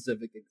hyper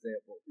specific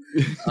example.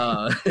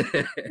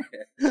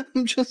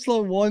 I'm just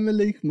like, why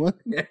Malik Monk?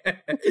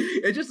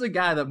 It's just a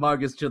guy that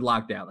Marcus should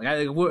lock down.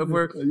 Like, if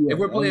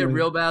we're playing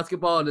real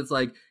basketball and it's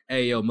like,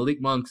 hey, yo,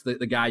 Malik Monk's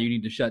the guy you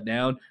need to shut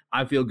down,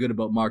 I feel good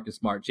about Marcus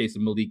Smart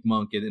chasing Malik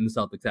Monk and the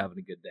Celtics having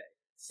a good day.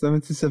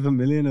 77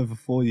 million over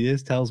 4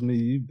 years tells me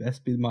you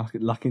best be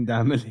locking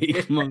down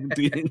Malik Monk,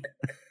 dude.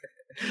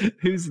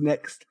 Who's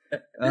next?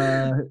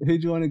 Who do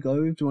you want to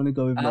go with? Do you want to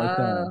go with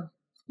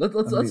like?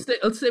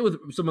 Let's stay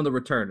with some of the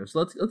returners.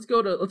 Let's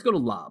go to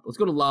Lob. Let's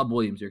go to Lob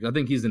Williams here because I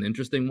think he's an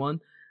interesting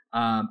one.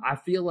 I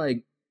feel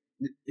like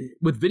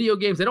with video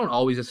games, they don't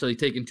always necessarily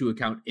take into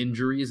account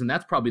injuries, and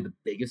that's probably the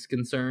biggest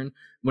concern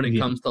when it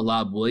comes to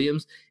Lob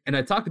Williams. And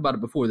I talked about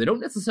it before. They don't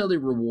necessarily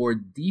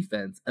reward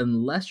defense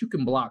unless you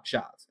can block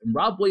shots. And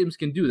Rob Williams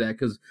can do that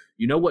because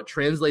you know what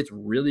translates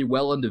really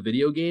well into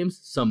video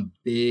games? Some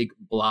big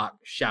block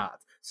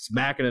shots.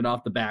 Smacking it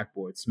off the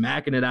backboard,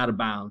 smacking it out of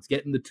bounds,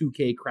 getting the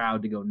 2K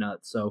crowd to go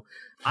nuts. So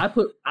I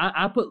put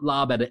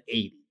Lob at an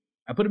 80.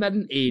 I put him at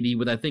an 80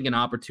 with, I think, an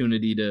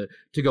opportunity to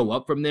go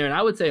up from there. And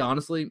I would say,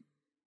 honestly,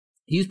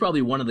 he's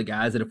probably one of the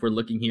guys that if we're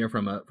looking here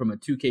from a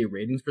 2K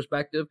ratings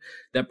perspective,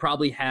 that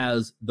probably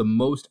has the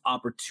most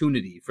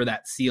opportunity for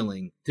that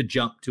ceiling to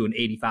jump to an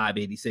 85,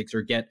 86,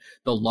 or get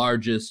the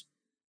largest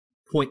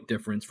point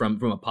difference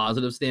from a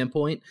positive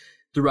standpoint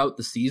throughout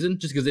the season.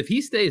 Just because if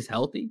he stays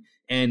healthy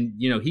and,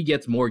 he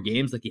gets more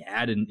games like he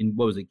had in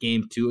what was it,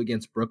 game 2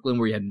 against Brooklyn,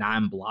 where he had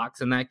 9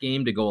 blocks in that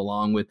game to go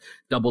along with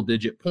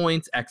double-digit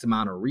points, X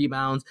amount of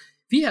rebounds.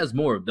 If he has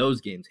more of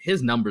those games,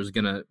 his number's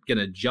gonna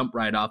jump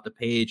right off the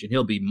page, and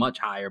he'll be much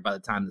higher by the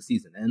time the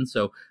season ends.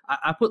 So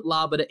I put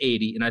Lob at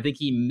 80, and I think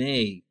he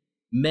may,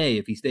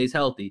 if he stays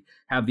healthy,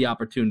 have the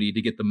opportunity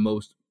to get the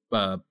most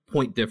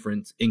point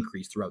difference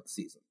increase throughout the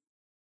season.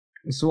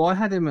 So I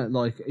had him at,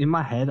 like, in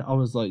my head, I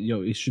was like,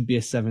 yo, it should be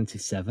a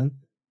 77.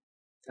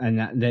 And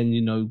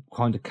then,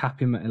 kind of cap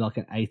him at like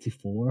an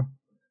 84.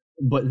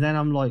 But then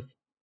I'm like,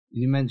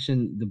 you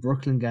mentioned the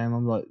Brooklyn game.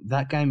 I'm like,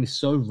 that game is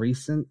so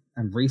recent,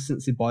 and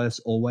recency bias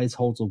always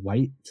holds a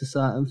weight to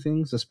certain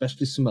things,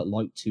 especially something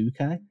like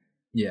 2K.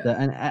 Yeah.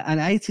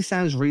 And 80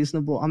 sounds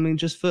reasonable. I mean,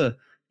 just for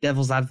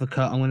devil's advocate,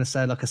 I'm going to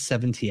say like a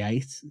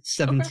 78,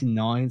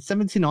 79. Okay.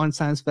 79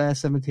 sounds fair.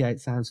 78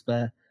 sounds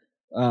fair.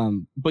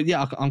 But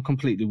yeah, I'm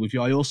completely with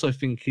you. I also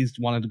think he's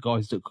one of the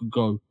guys that could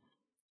go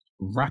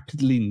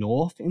rapidly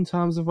north in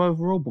terms of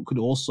overall, but could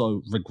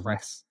also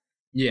regress.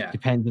 Yeah.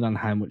 Depending on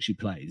how much he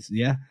plays.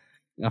 Yeah.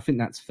 I think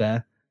that's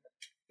fair.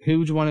 Who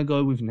would you want to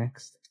go with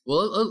next?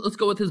 Well, let's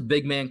go with his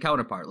big man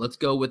counterpart. Let's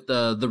go with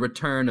the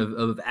return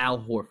of Al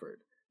Horford.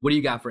 What do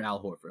you got for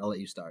Al Horford? I'll let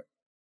you start.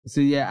 So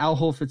yeah, Al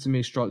Horford to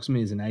me strikes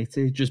me as an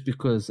 80, just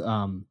because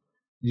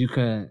you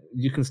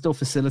can still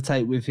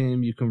facilitate with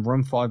him. You can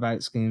run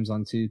 5-out schemes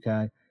on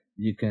 2K.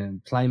 You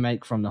can play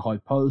make from the high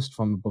post,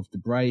 from above the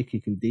break. He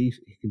can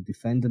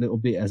defend a little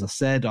bit. As I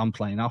said, I'm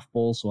playing off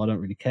ball, so I don't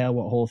really care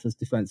what Horford's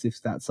defensive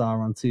stats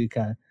are on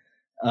 2K.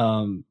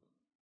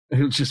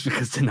 Just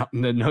because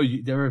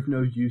they're of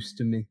no use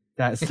to me.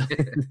 That's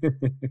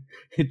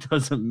it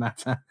doesn't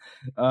matter.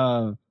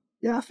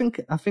 Yeah, I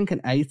think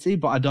an 80,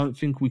 but I don't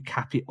think we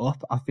cap it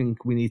up. I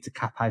think we need to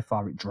cap how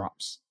far it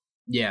drops.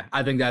 Yeah,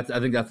 I think that's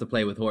the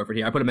play with Horford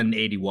here. I put him at an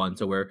 81,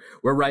 so we're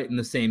right in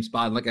the same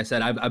spot. And like I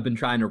said, I've been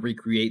trying to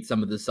recreate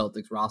some of the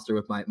Celtics roster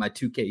with my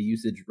 2K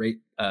usage rate,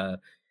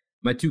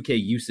 my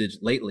 2K usage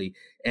lately.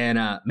 And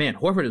man,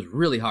 Horford is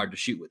really hard to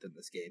shoot with in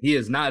this game. He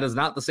is not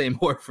the same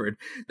Horford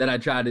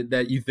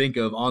that you think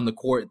of on the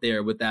court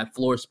there with that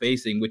floor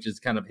spacing, which is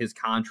kind of his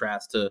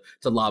contrast to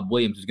Lob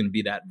Williams, who's going to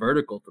be that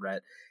vertical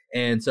threat.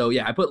 And so,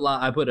 yeah, I put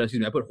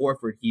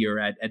Horford here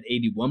at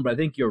 81, but I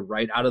think you're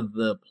right. Out of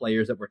the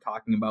players that we're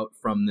talking about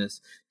from this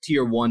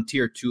tier 1,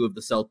 tier 2 of the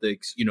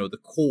Celtics, the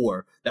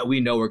core that we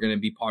know are going to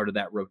be part of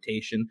that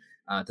rotation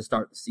to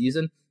start the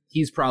season,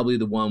 he's probably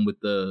the one with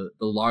the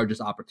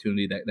largest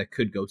opportunity that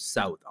could go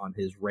south on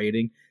his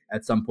rating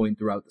at some point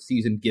throughout the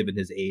season, given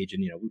his age.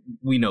 And,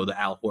 we know the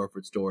Al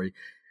Horford story.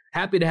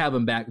 Happy to have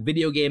him back.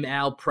 Video game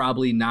Al,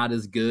 probably not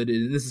as good.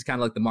 And this is kind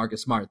of like the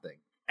Marcus Smart thing.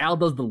 Al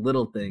does the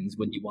little things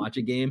when you watch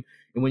a game,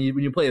 and when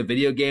you play a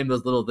video game,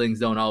 those little things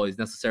don't always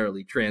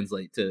necessarily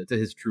translate to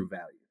his true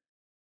value.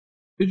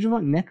 Who do you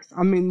want next?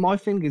 I mean, my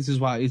thing is as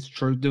well, it's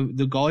true.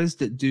 The guys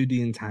that do the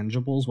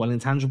intangibles, well,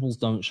 intangibles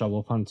don't show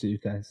up on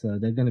 2K, so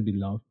they're going to be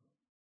low.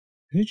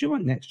 Who do you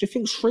want next? Do you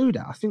think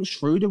Schroeder? I think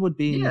Schroeder would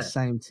be in the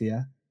same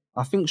tier.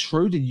 I think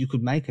Schroeder, you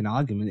could make an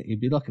argument it'd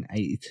be like an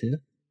 82.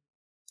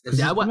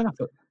 Yeah, I went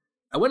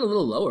a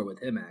little lower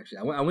with him, actually.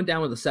 I went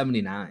down with a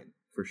 79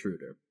 for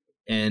Schroeder.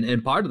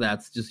 And part of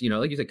that's just,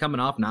 like you said,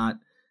 coming off not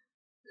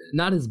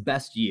his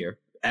best year,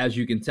 as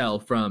you can tell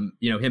from,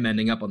 him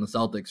ending up on the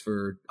Celtics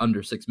for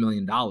under $6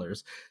 million.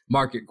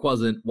 Market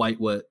wasn't quite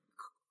what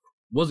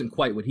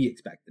he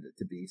expected it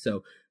to be.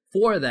 So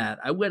for that,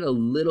 I went a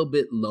little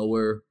bit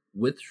lower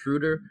with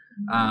Schroeder.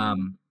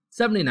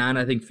 79,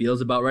 I think,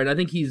 feels about right. I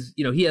think he's,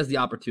 he has the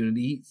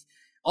opportunity.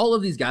 All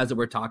of these guys that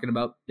we're talking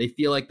about, they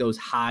feel like those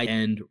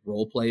high-end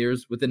role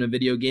players within a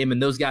video game,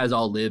 and those guys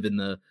all live in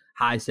the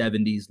high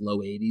 70s, low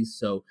 80s.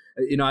 So,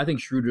 I think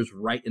Schroeder's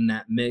right in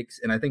that mix,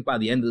 and I think by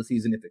the end of the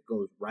season, if it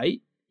goes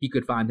right, he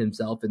could find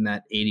himself in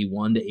that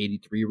 81 to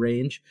 83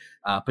 range,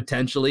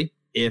 potentially,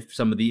 if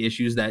some of the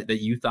issues that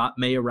you thought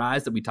may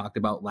arise that we talked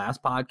about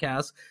last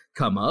podcast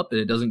come up and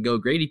it doesn't go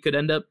great, he could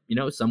end up,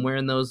 somewhere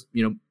in those,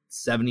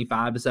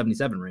 75 to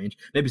 77 range.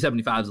 Maybe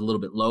 75 is a little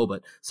bit low,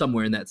 but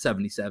somewhere in that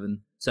 77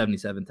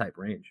 type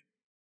range.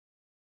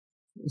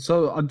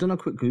 So I've done a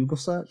quick Google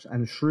search,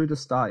 and Schroeder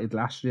started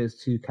last year's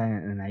 2K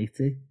at an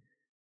 80.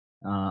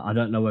 I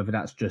don't know whether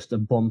that's just a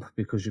bump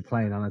because you're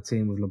playing on a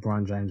team with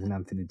LeBron James and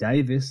Anthony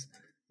Davis,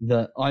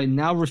 that I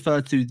now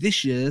refer to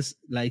this year's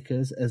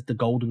Lakers as the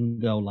Golden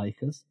Girl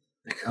Lakers.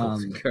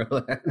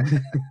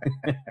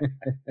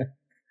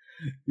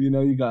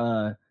 You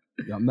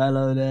got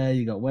Melo there,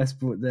 you got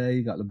Westbrook there,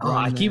 you got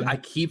LeBron. I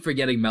keep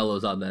forgetting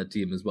Melo's on that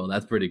team as well.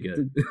 That's pretty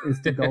good. It's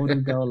the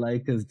Golden Girl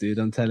Lakers, dude.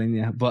 I'm telling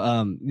you.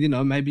 But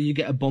maybe you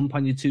get a bump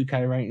on your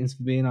 2K ratings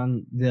for being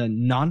on the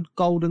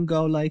non-Golden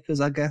Girl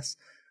Lakers, I guess.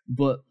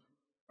 But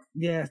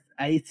yeah,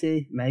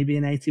 80, maybe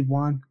an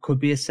 81, could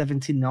be a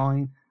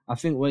 79. I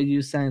think where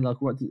you're saying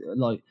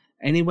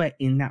anywhere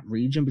in that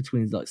region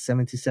between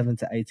 77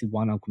 to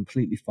 81, I'm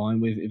completely fine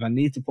with. If I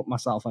need to put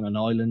myself on an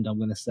island, I'm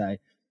going to say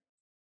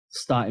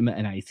start him at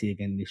an 80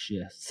 again this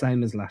year,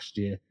 same as last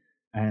year.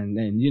 And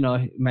then,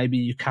 maybe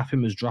you cap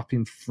him as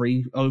dropping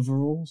 3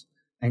 overalls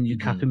and you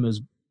cap him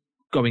as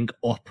going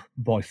up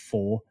by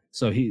 4.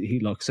 So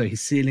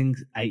his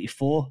ceiling's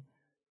 84.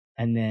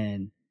 And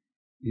then,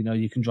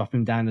 you can drop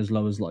him down as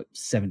low as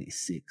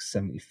 76,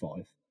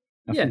 75.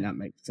 I think that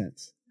makes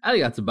sense. I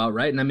think that's about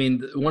right. And I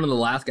mean, one of the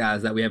last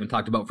guys that we haven't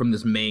talked about from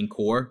this main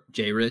core,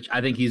 Jay Rich,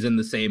 I think he's in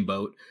the same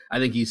boat. I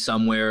think he's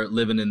somewhere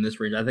living in this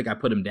range. I think I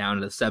put him down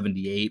at a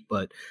 78,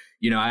 but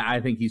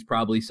I think he's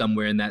probably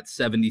somewhere in that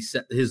 70.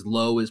 His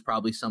low is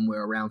probably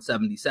somewhere around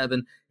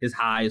 77. His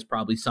high is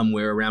probably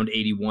somewhere around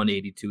 81,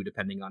 82,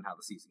 depending on how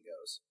the season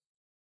goes.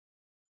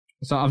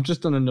 So I've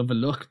just done another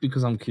look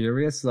because I'm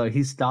curious. So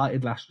he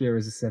started last year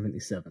as a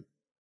 77.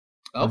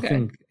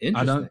 Okay,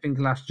 I don't think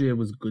last year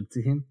was good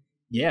to him.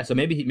 Yeah, so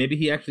maybe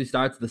he actually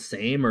starts the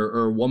same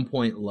or 1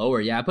 point lower.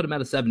 Yeah, I put him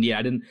at a 70.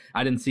 I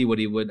didn't see what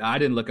he would. I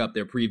didn't look up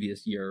their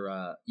previous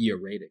year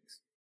ratings.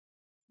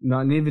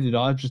 No, neither did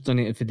I. I've just done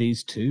it for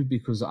these two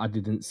because I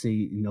didn't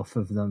see enough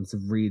of them to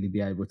really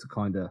be able to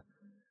kind of.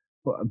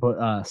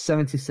 But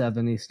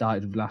 77 he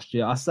started with last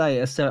year. I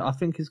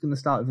think he's going to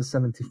start with a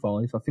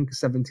 75. I think a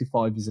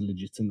 75 is a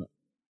legitimate,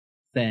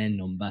 fair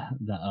number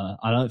that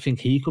I don't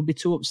think he could be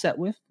too upset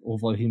with,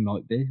 although he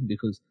might be,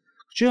 because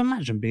could you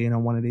imagine being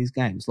on one of these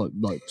games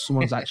like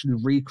someone's actually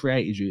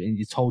recreated you and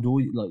you're told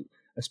all like,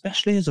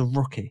 especially as a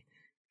rookie.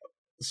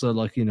 So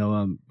like, you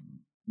know,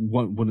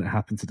 wouldn't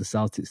happen to the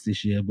Celtics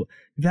this year, but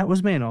if that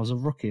was me and I was a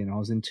rookie and I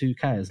was in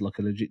 2K as like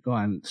a legit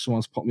guy and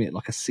someone's put me at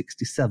like a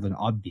 67,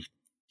 I'd be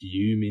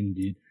fuming,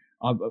 dude.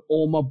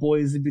 All my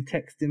boys would be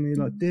texting me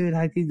like, dude,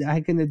 how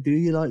can I do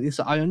you like this?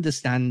 I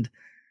understand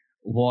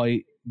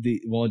why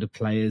the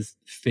players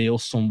feel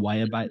some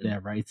way about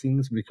their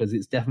ratings, because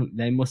it's definitely,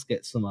 they must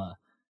get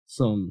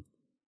some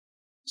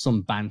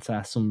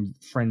banter, some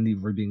friendly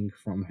ribbing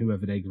from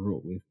whoever they grew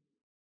up with.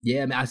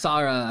 Yeah, I mean, I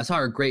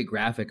saw a great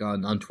graphic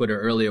on Twitter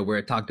earlier where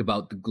it talked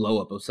about the glow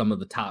up of some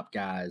of the top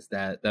guys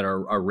that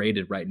are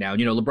rated right now.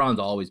 You know, LeBron's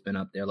always been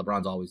up there.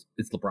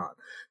 It's LeBron.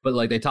 But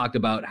like they talked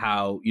about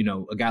how, you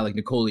know, a guy like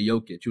Nikola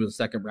Jokic, who was a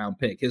second round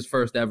pick, his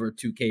first ever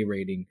 2K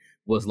rating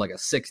was like a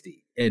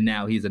 60, and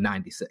now he's a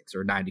 96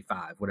 or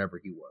 95,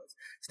 whatever he was.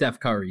 Steph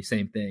Curry,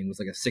 same thing, was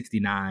like a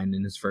 69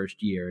 in his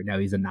first year, and now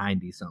he's a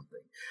 90 something.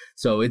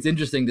 So it's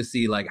interesting to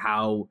see like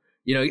how,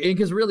 you know,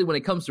 because really when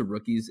it comes to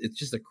rookies, it's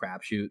just a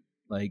crapshoot.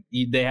 Like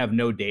they have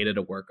no data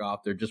to work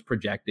off. They're just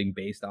projecting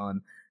based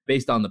on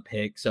the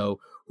pick. So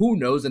who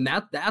knows? And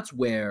that's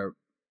where,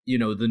 you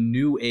know, the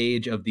new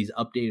age of these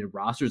updated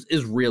rosters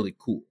is really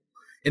cool,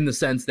 in the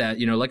sense that,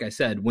 you know, like I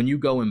said, when you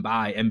go and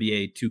buy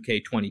NBA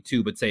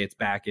 2K22, but say it's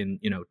back in,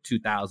 you know,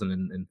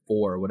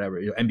 2004 or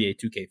whatever, you know, NBA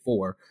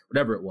 2K4,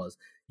 whatever it was,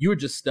 you were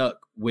just stuck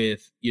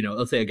with, you know,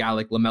 let's say a guy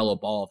like LaMelo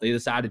Ball. If they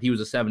decided he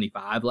was a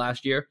 75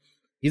 last year,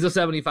 he's a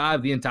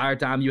 75 the entire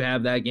time you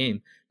have that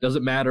game.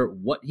 Doesn't matter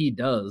what he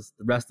does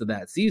the rest of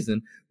that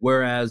season.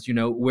 Whereas, you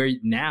know, where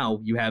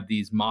now you have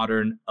these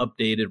modern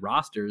updated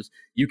rosters,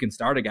 you can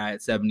start a guy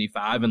at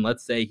 75 and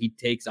let's say he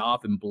takes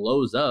off and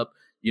blows up,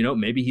 you know,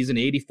 maybe he's an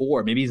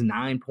 84, maybe he's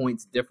 9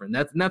 points different.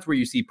 That's where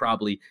you see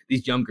probably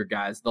these younger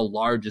guys, the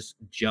largest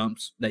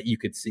jumps that you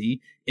could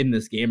see in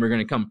this game are going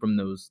to come from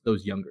those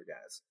younger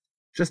guys.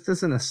 Just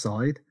as an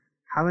aside,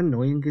 how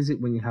annoying is it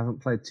when you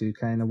haven't played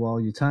 2K in a while?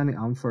 You turn it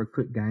on for a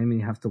quick game and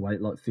you have to wait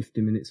like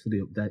 50 minutes for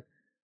the update.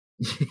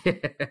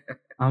 Yeah.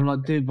 I'm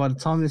like, dude, by the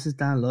time this is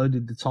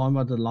downloaded, the time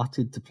I'd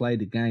allotted to play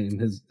the game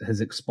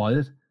has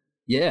expired.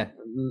 Yeah.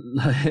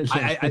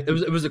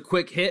 It was a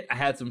quick hit. I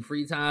had some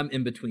free time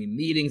in between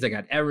meetings. I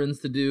got errands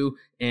to do,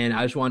 and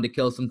I just wanted to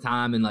kill some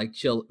time and like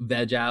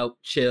veg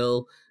out,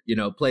 chill, you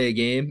know, play a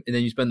game, and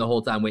then you spend the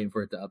whole time waiting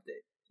for it to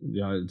update.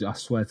 Yeah, I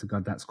swear to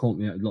God, that's caught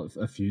me like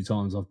a few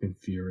times. I've been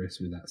furious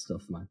with that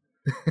stuff, man.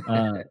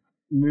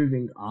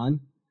 Moving on.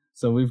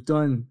 So we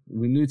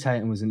knew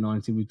Tatum was in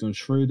 90. We've done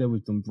Schroeder,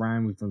 we've done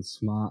Brown, we've done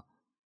Smart,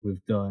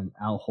 we've done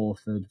Al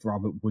Horford,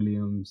 Robert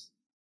Williams,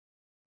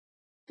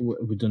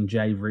 we've done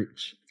Jay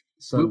Rich.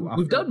 So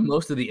we've done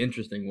most of the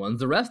interesting ones.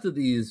 The rest of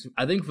these,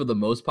 I think for the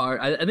most part,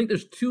 I think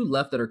there's two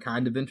left that are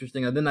kind of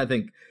interesting. And then I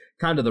think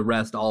kind of the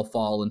rest all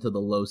fall into the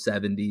low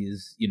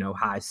 70s, you know,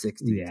 high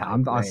 60s. Yeah,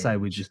 I say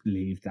we just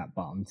leave that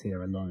bottom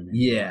tier alone.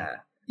 Yeah.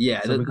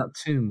 So we've got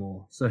two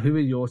more. So who are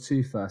your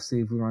two first?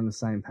 See if we're on the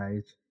same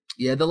page.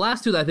 Yeah, the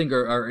last two that I think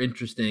are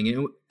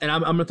interesting, and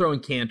I'm going to throw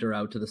in Cantor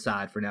out to the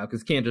side for now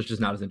because Cantor's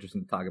just not as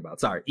interesting to talk about.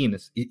 Sorry,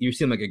 Enos, you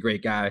seem like a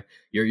great guy.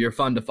 You're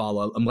fun to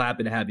follow. I'm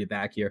happy to have you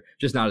back here.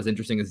 Just not as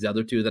interesting as the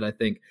other two that I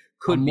think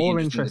could be more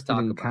interested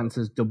in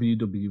Cantor's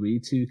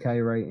WWE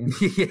 2K rating.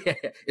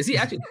 Yeah, is he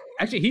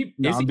actually he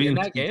in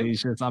that game?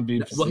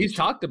 Well, he's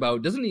talked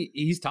about, doesn't he?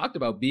 He's talked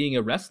about being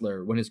a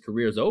wrestler when his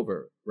career's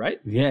over, right?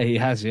 Yeah, he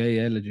has.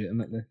 Yeah,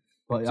 legitimately.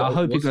 But so I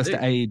hope he goes to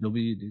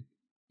AEW, dude.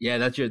 Yeah,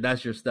 that's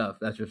your stuff.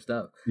 That's your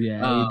stuff.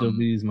 Yeah,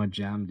 AEW is my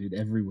jam, dude,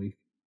 every week.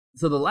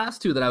 So the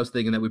last two that I was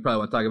thinking that we probably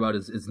want to talk about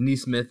is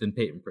Nesmith and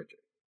Peyton Pritchard.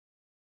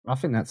 I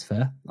think that's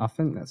fair.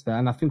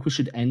 And I think we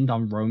should end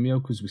on Romeo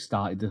because we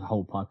started the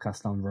whole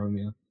podcast on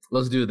Romeo.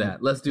 Let's do that.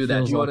 Do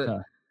you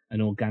want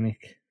an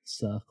organic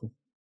circle.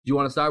 Do you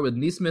want to start with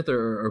Nesmith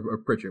or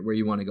Pritchard? Where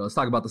you want to go? Let's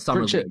talk about the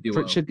summer league duo.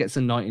 Pritchard gets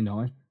a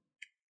 99.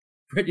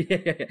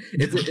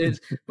 It's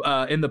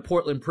in the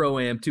Portland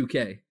Pro-Am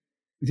 2K.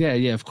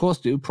 Yeah, of course,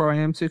 dude.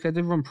 Pro-Am 2K.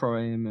 They run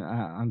Pro-Am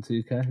on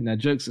 2K. Now,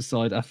 jokes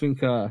aside, I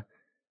think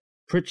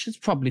Pritchard's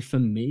probably, for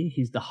me,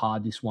 he's the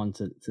hardest one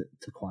to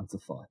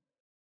quantify.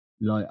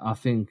 Like, I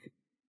think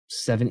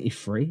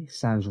 73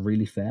 sounds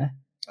really fair.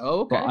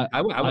 Oh, okay. But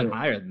I went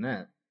higher than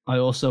that. I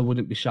also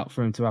wouldn't be shocked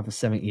for him to have a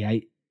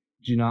 78.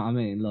 Do you know what I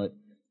mean? Like,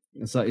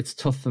 so it's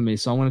tough for me.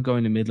 So I'm going to go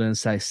in the middle and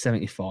say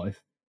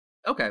 75.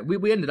 Okay,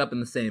 we ended up in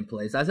the same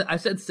place. I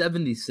said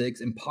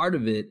 76, and part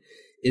of it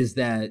is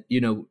that,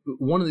 you know,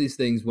 one of these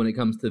things when it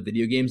comes to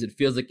video games, it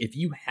feels like if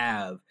you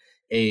have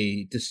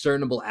a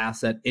discernible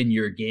asset in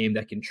your game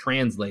that can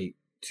translate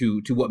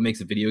to what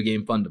makes a video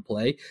game fun to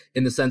play,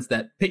 in the sense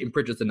that Peyton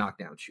Pritchard's a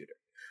knockdown shooter.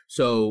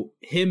 So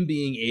him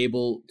being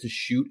able to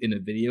shoot in a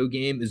video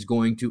game is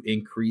going to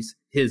increase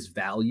his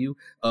value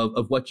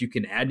of what you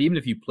can add. Even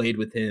if you played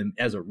with him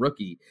as a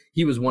rookie,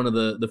 he was one of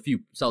the few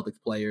Celtics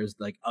players,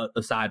 like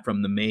aside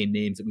from the main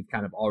names that we've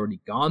kind of already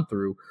gone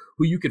through,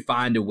 who you could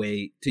find a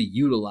way to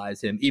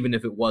utilize him, even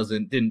if it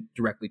didn't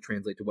directly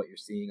translate to what you're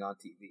seeing on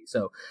TV.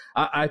 So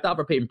I thought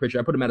for Peyton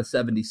Pritchard, I put him at a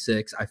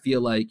 76. I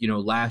feel like,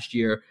 last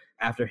year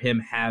after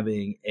him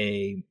having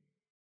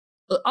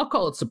I'll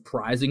call it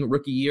surprising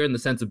rookie year in the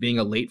sense of being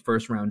a late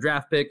first round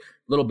draft pick, a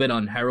little bit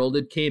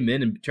unheralded, came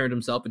in and turned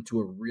himself into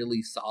a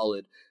really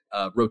solid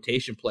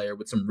rotation player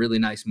with some really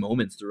nice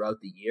moments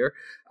throughout the year.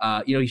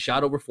 He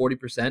shot over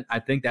 40%. I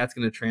think that's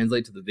going to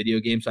translate to the video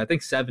game. So I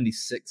think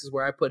 76 is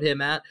where I put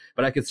him at,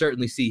 but I could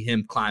certainly see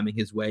him climbing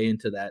his way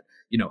into that,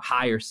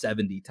 higher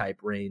 70 type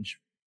range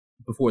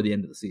before the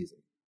end of the season.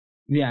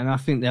 Yeah. And I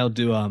think they'll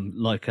do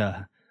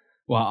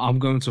I'm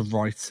going to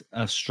write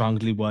a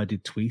strongly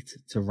worded tweet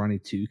to Ronnie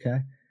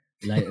 2K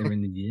later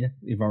in the year,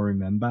 if I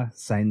remember,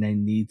 saying they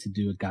need to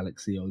do a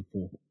Galaxy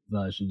Opal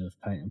version of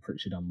Peyton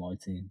Pritchard on my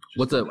team.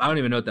 I don't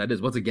even know what that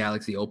is. What's a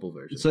Galaxy Opal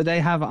version? So they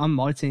have on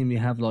my team, you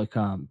have like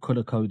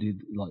color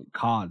coded like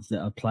cards that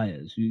are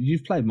players.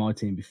 You've played my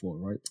team before,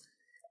 right?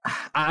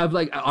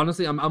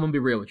 Honestly, I'm gonna be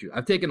real with you.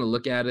 I've taken a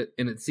look at it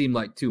and it seemed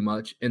like too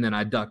much, and then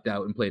I ducked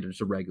out and played just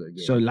a regular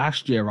game. So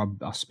last year I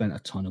spent a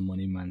ton of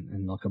money, man,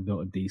 and like I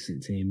built a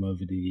decent team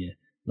over the year.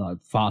 Like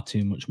far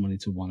too much money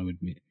to want to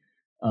admit.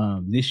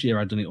 This year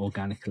I done it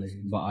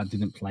organically, but I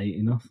didn't play it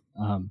enough.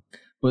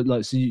 But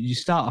like, so you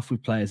start off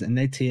with players and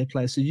they tier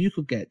players, so you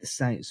could get the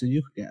same. So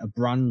you could get a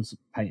bronze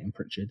Peyton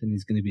Pritchard, and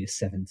he's going to be a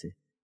 70.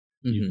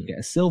 You can get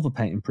a silver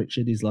Peyton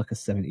Pritchard, he's like a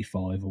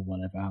 75 or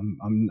whatever.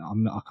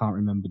 I can't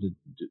remember the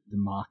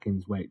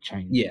markings where it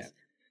changes. Yeah.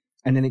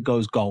 And then it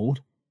goes gold.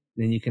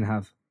 Then you can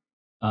have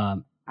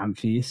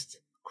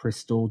Amethyst,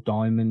 Crystal,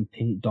 Diamond,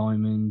 Pink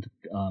Diamond,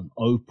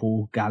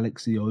 Opal,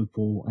 Galaxy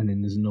Opal, and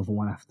then there's another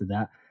one after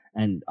that.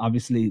 And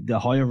obviously, the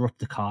higher up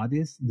the card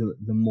is,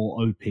 the more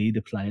OP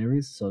the player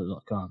is. So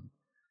like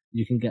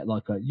you could get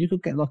like a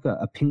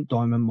Pink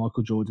Diamond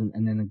Michael Jordan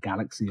and then a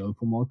Galaxy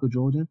Opal Michael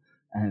Jordan.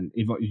 And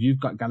if you've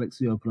got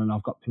Galaxy Opal and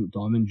I've got Pink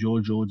Diamond, your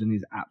Jordan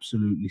is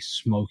absolutely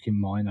smoking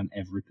mine on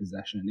every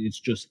possession. It's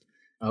just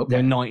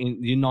you're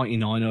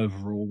 99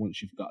 overall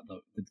once you've got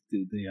the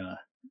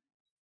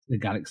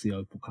Galaxy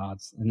Opal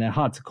cards, and they're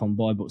hard to come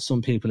by. But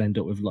some people end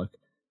up with like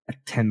a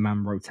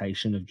 10-man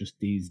rotation of just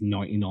these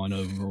 99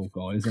 overall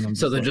guys, and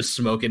they're just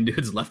smoking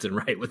dudes left and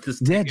right with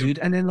this. Yeah, dude.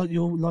 And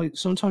then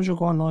sometimes you'll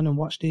go online and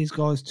watch these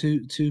guys,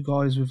 two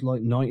guys with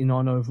like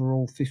 99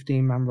 overall,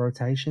 15-man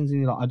rotations,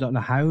 and you're like, I don't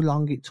know how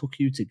long it took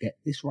you to get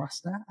this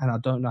roster, and I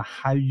don't know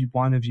how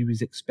one of you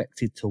is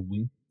expected to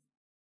win,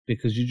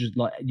 because you just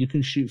you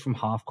can shoot from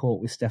half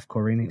court with Steph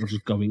Curry and it'll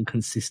just go in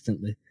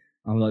consistently.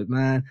 I'm like,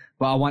 man,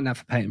 but I want that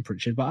for Peyton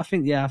Pritchard. But I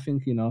think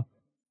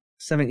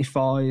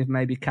 75,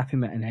 maybe cap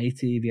him at an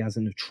 80 if he has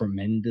a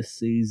tremendous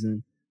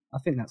season. I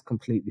think that's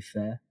completely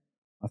fair.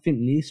 I think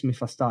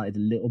Neesmith I started a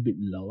little bit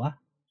lower,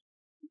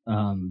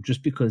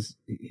 just because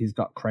he's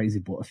got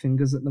crazy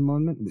butterfingers at the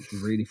moment, which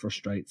really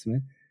frustrates me.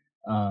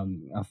 I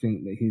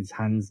think that his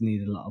hands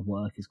need a lot of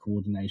work. His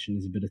coordination,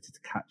 his ability to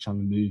catch on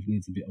the move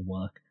needs a bit of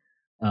work.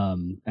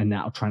 And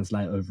that'll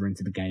translate over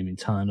into the game in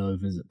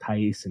turnovers at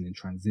pace and in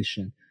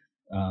transition.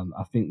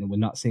 I think that we're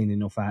not seeing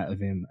enough out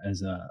of him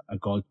as a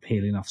guy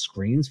peeling off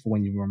screens for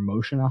when you run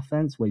motion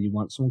offense, where you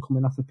want someone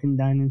coming off a pin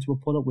down into a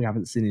pull-up. We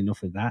haven't seen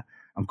enough of that.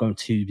 I'm going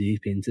too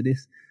deep into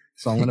this.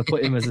 So I'm going to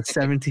put him as a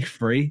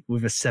 73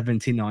 with a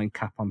 79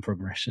 cap on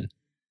progression.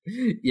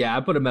 Yeah,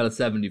 I put him at a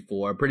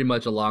 74, pretty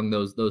much along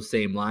those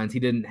same lines.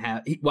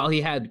 While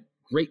he had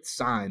great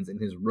signs in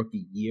his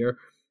rookie year,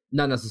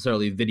 not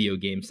necessarily video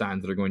game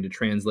signs that are going to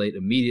translate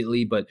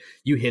immediately, but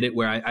you hit it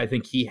where I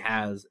think he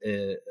has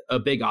a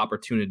big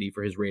opportunity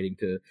for his rating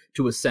to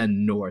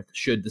ascend north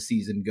should the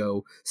season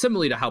go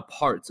similarly to how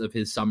parts of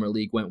his summer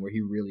league went, where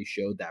he really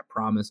showed that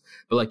promise.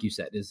 But like you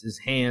said, his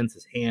hands,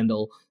 his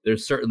handle,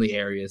 there's certainly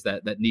areas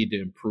that need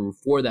to improve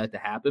for that to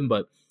happen.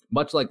 But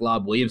much like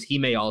Lob Williams, he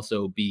may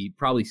also be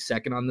probably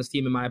second on this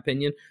team, in my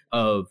opinion,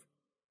 of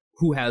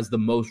who has the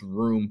most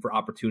room for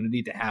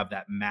opportunity to have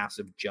that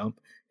massive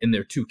jump in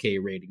their 2K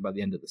rating by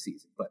the end of the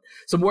season. But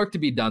some work to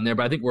be done there,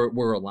 but I think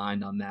we're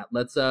aligned on that.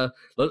 Let's go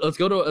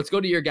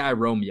to your guy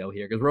Romeo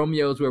here, because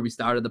Romeo is where we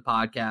started the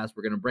podcast.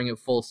 We're going to bring it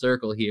full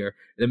circle here,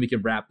 and then we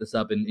can wrap this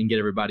up and get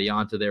everybody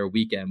onto their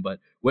weekend. But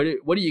what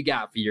do you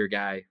got for your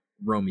guy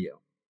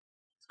Romeo?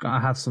 It's got to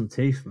have some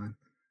teeth, man.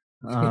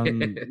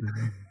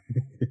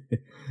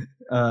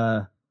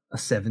 A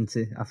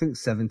 70. I think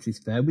 70 is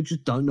fair. We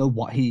just don't know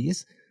what he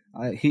is.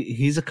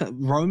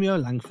 Romeo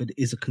Langford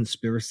is a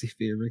conspiracy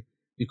theory,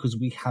 because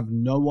we have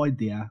no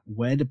idea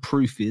where the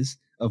proof is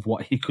of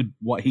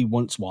what he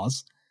once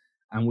was,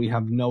 and we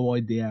have no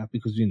idea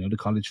because the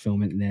college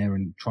film isn't there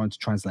and trying to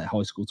translate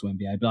high school to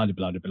NBA, blah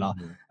blah blah blah,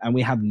 and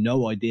we have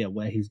no idea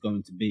where he's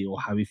going to be or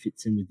how he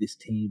fits in with this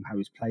team, how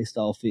his play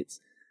style fits.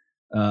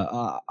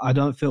 I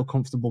don't feel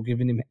comfortable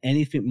giving him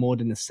anything more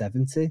than a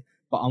 70,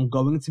 but I'm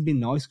going to be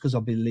nice because I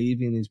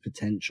believe in his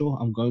potential.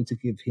 I'm going to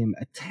give him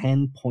a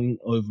 10-point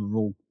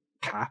overall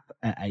cap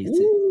at 80.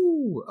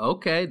 Ooh,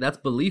 okay. That's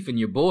belief in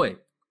your boy.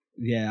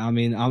 Yeah, I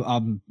mean,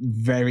 I'm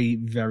very,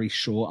 very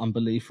short on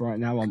belief right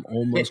now. I'm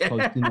almost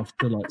close enough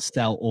to like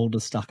sell all the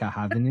stock I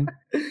have in him.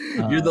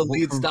 You're the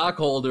lead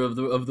stockholder of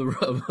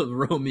the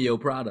Romeo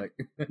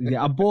product.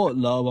 Yeah, I bought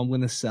low. I'm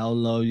going to sell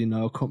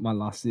low. Cut my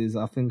losses.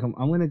 I think I'm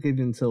going to give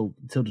him till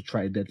the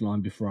trade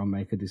deadline before I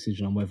make a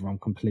decision on whether I'm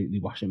completely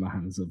washing my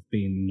hands of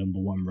being the number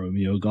one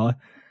Romeo guy.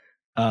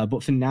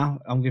 But for now,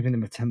 I'm giving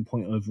him a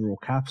 10-point overall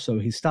cap. So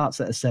he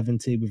starts at a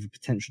 70 with the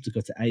potential to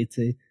go to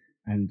 80.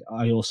 And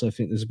I also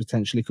think there's a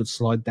potential he could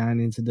slide down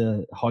into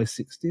the high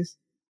 60s.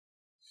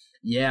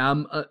 Yeah,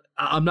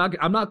 I'm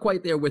not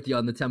quite there with you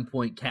on the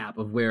 10-point cap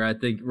of where I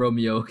think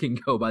Romeo can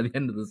go by the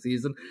end of the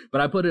season.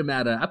 But I put him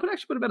at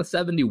a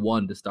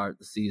 71 to start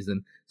the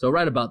season. So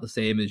right about the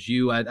same as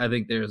you. I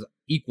think there's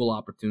equal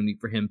opportunity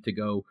for him to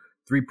go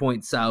 3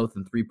 points south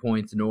and 3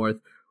 points north.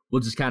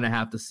 We'll just kind of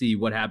have to see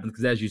what happens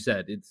because, as you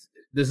said,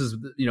 this is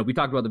we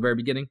talked about at the very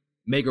beginning,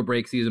 make or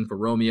break season for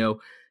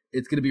Romeo.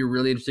 It's going to be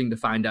really interesting to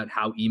find out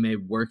how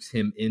Ime works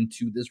him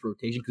into this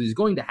rotation because he's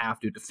going to have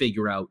to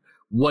figure out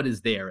what is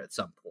there at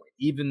some point.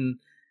 Even,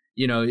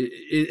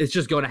 it's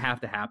just going to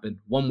have to happen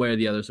one way or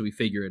the other so we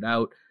figure it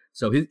out.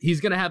 So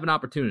he's going to have an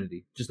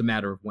opportunity, just a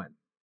matter of when.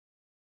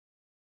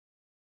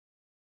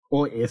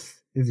 Or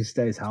if he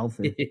stays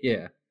healthy.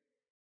 Yeah.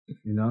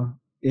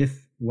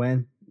 If,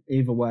 when,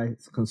 either way,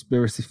 it's a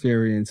conspiracy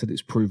theory until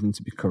it's proven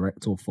to be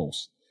correct or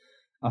false.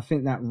 I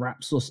think that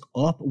wraps us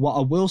up. What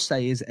I will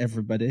say is,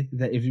 everybody,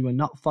 that if you are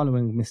not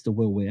following Mr.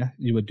 Will Weir,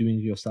 you are doing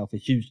yourself a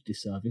huge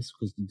disservice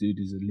because the dude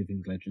is a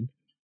living legend.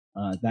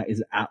 That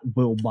is at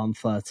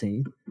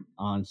WillBon13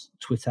 on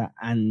Twitter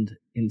and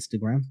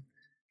Instagram.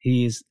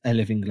 He is a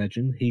living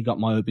legend. He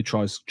got my Obi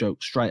Tries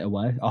joke straight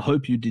away. I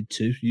hope you did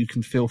too. You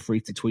can feel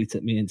free to tweet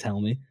at me and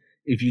tell me.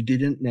 If you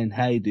didn't, then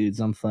hey, dudes,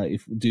 I'm 30.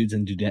 Dudes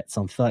and dudettes,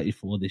 I'm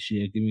 34 this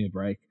year. Give me a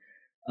break.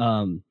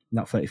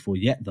 Not 34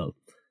 yet though.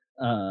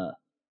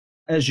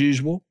 As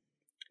usual,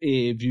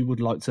 if you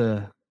would like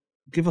to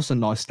give us a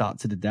nice start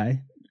to the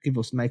day,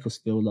 make us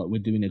feel like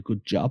we're doing a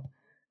good job,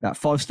 that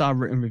 5-star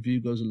written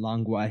review goes a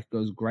long way,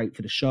 goes great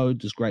for the show,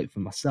 does great for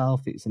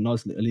myself. It's a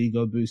nice little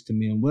ego boost to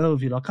me and Will.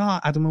 If you're like,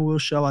 Adam and Will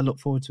show, I look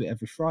forward to it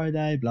every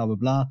Friday, blah, blah,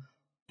 blah,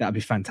 that'd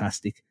be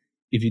fantastic.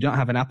 If you don't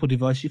have an Apple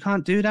device, you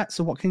can't do that.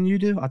 So what can you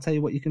do? I'll tell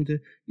you what you can do.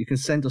 You can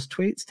send us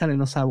tweets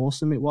telling us how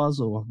awesome it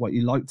was or what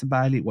you liked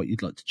about it, what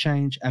you'd like to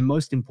change. And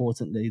most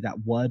importantly,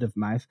 that word of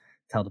mouth.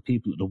 Tell the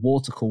people at the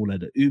water cooler,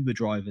 the Uber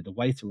driver, the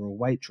waiter or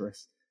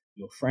waitress,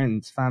 your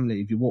friends, family.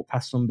 If you walk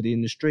past somebody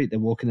in the street, they're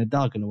walking a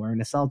dog and they're wearing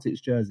a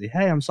Celtics jersey.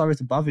 Hey, I'm sorry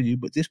to bother you,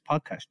 but this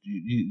podcast,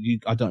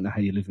 I don't know how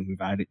you're living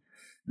without it.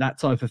 That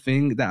type of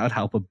thing, that would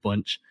help a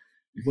bunch.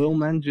 Will,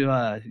 man, you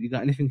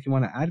got anything you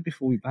want to add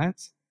before we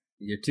bounce?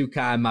 You're too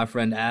kind, my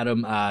friend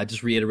Adam.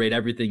 Just reiterate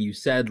everything you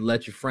said.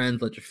 Let your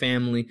friends, let your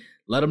family,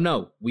 let them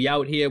know. We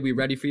out here. We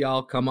ready for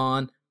y'all. Come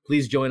on.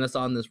 Please join us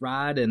on this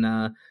ride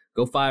and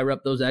go fire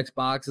up those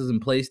Xboxes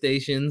and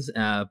PlayStations,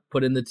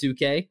 put in the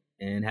 2K,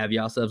 and have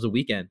yourselves a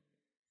weekend.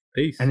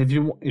 Peace. And if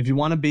you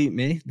want to beat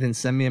me, then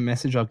send me a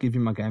message. I'll give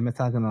you my gamer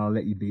tag and I'll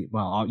let you beat.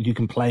 Well, you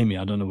can play me.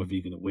 I don't know whether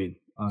you're going to win.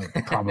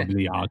 I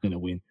probably are going to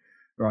win.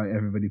 Right,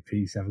 everybody,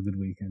 peace. Have a good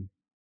weekend.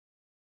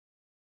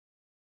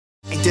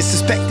 Ain't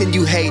disrespecting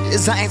you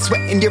haters, I ain't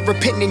sweating your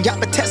opinion. Y'all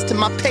been testing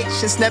my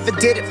patience, never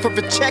did it for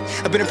a check.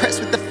 I've been impressed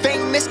with the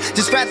famous,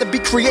 just rather be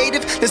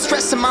creative than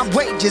stressing my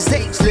wages.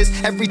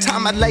 Ageless, every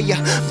time I lay a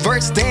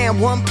verse down,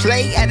 one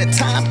play at a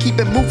time, keep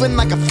it moving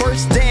like a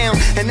first down.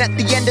 And at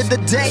the end of the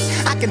day,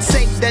 I can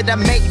say that I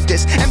made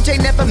this.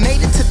 MJ never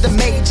made it to the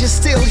majors,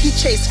 still he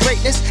chased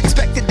greatness,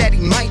 expected that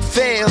he might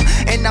fail,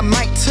 and I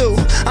might too.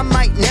 I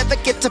might never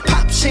get to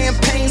pop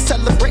champagne,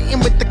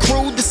 celebrating with the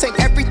crew. This ain't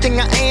everything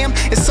I am,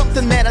 it's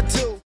something that I do.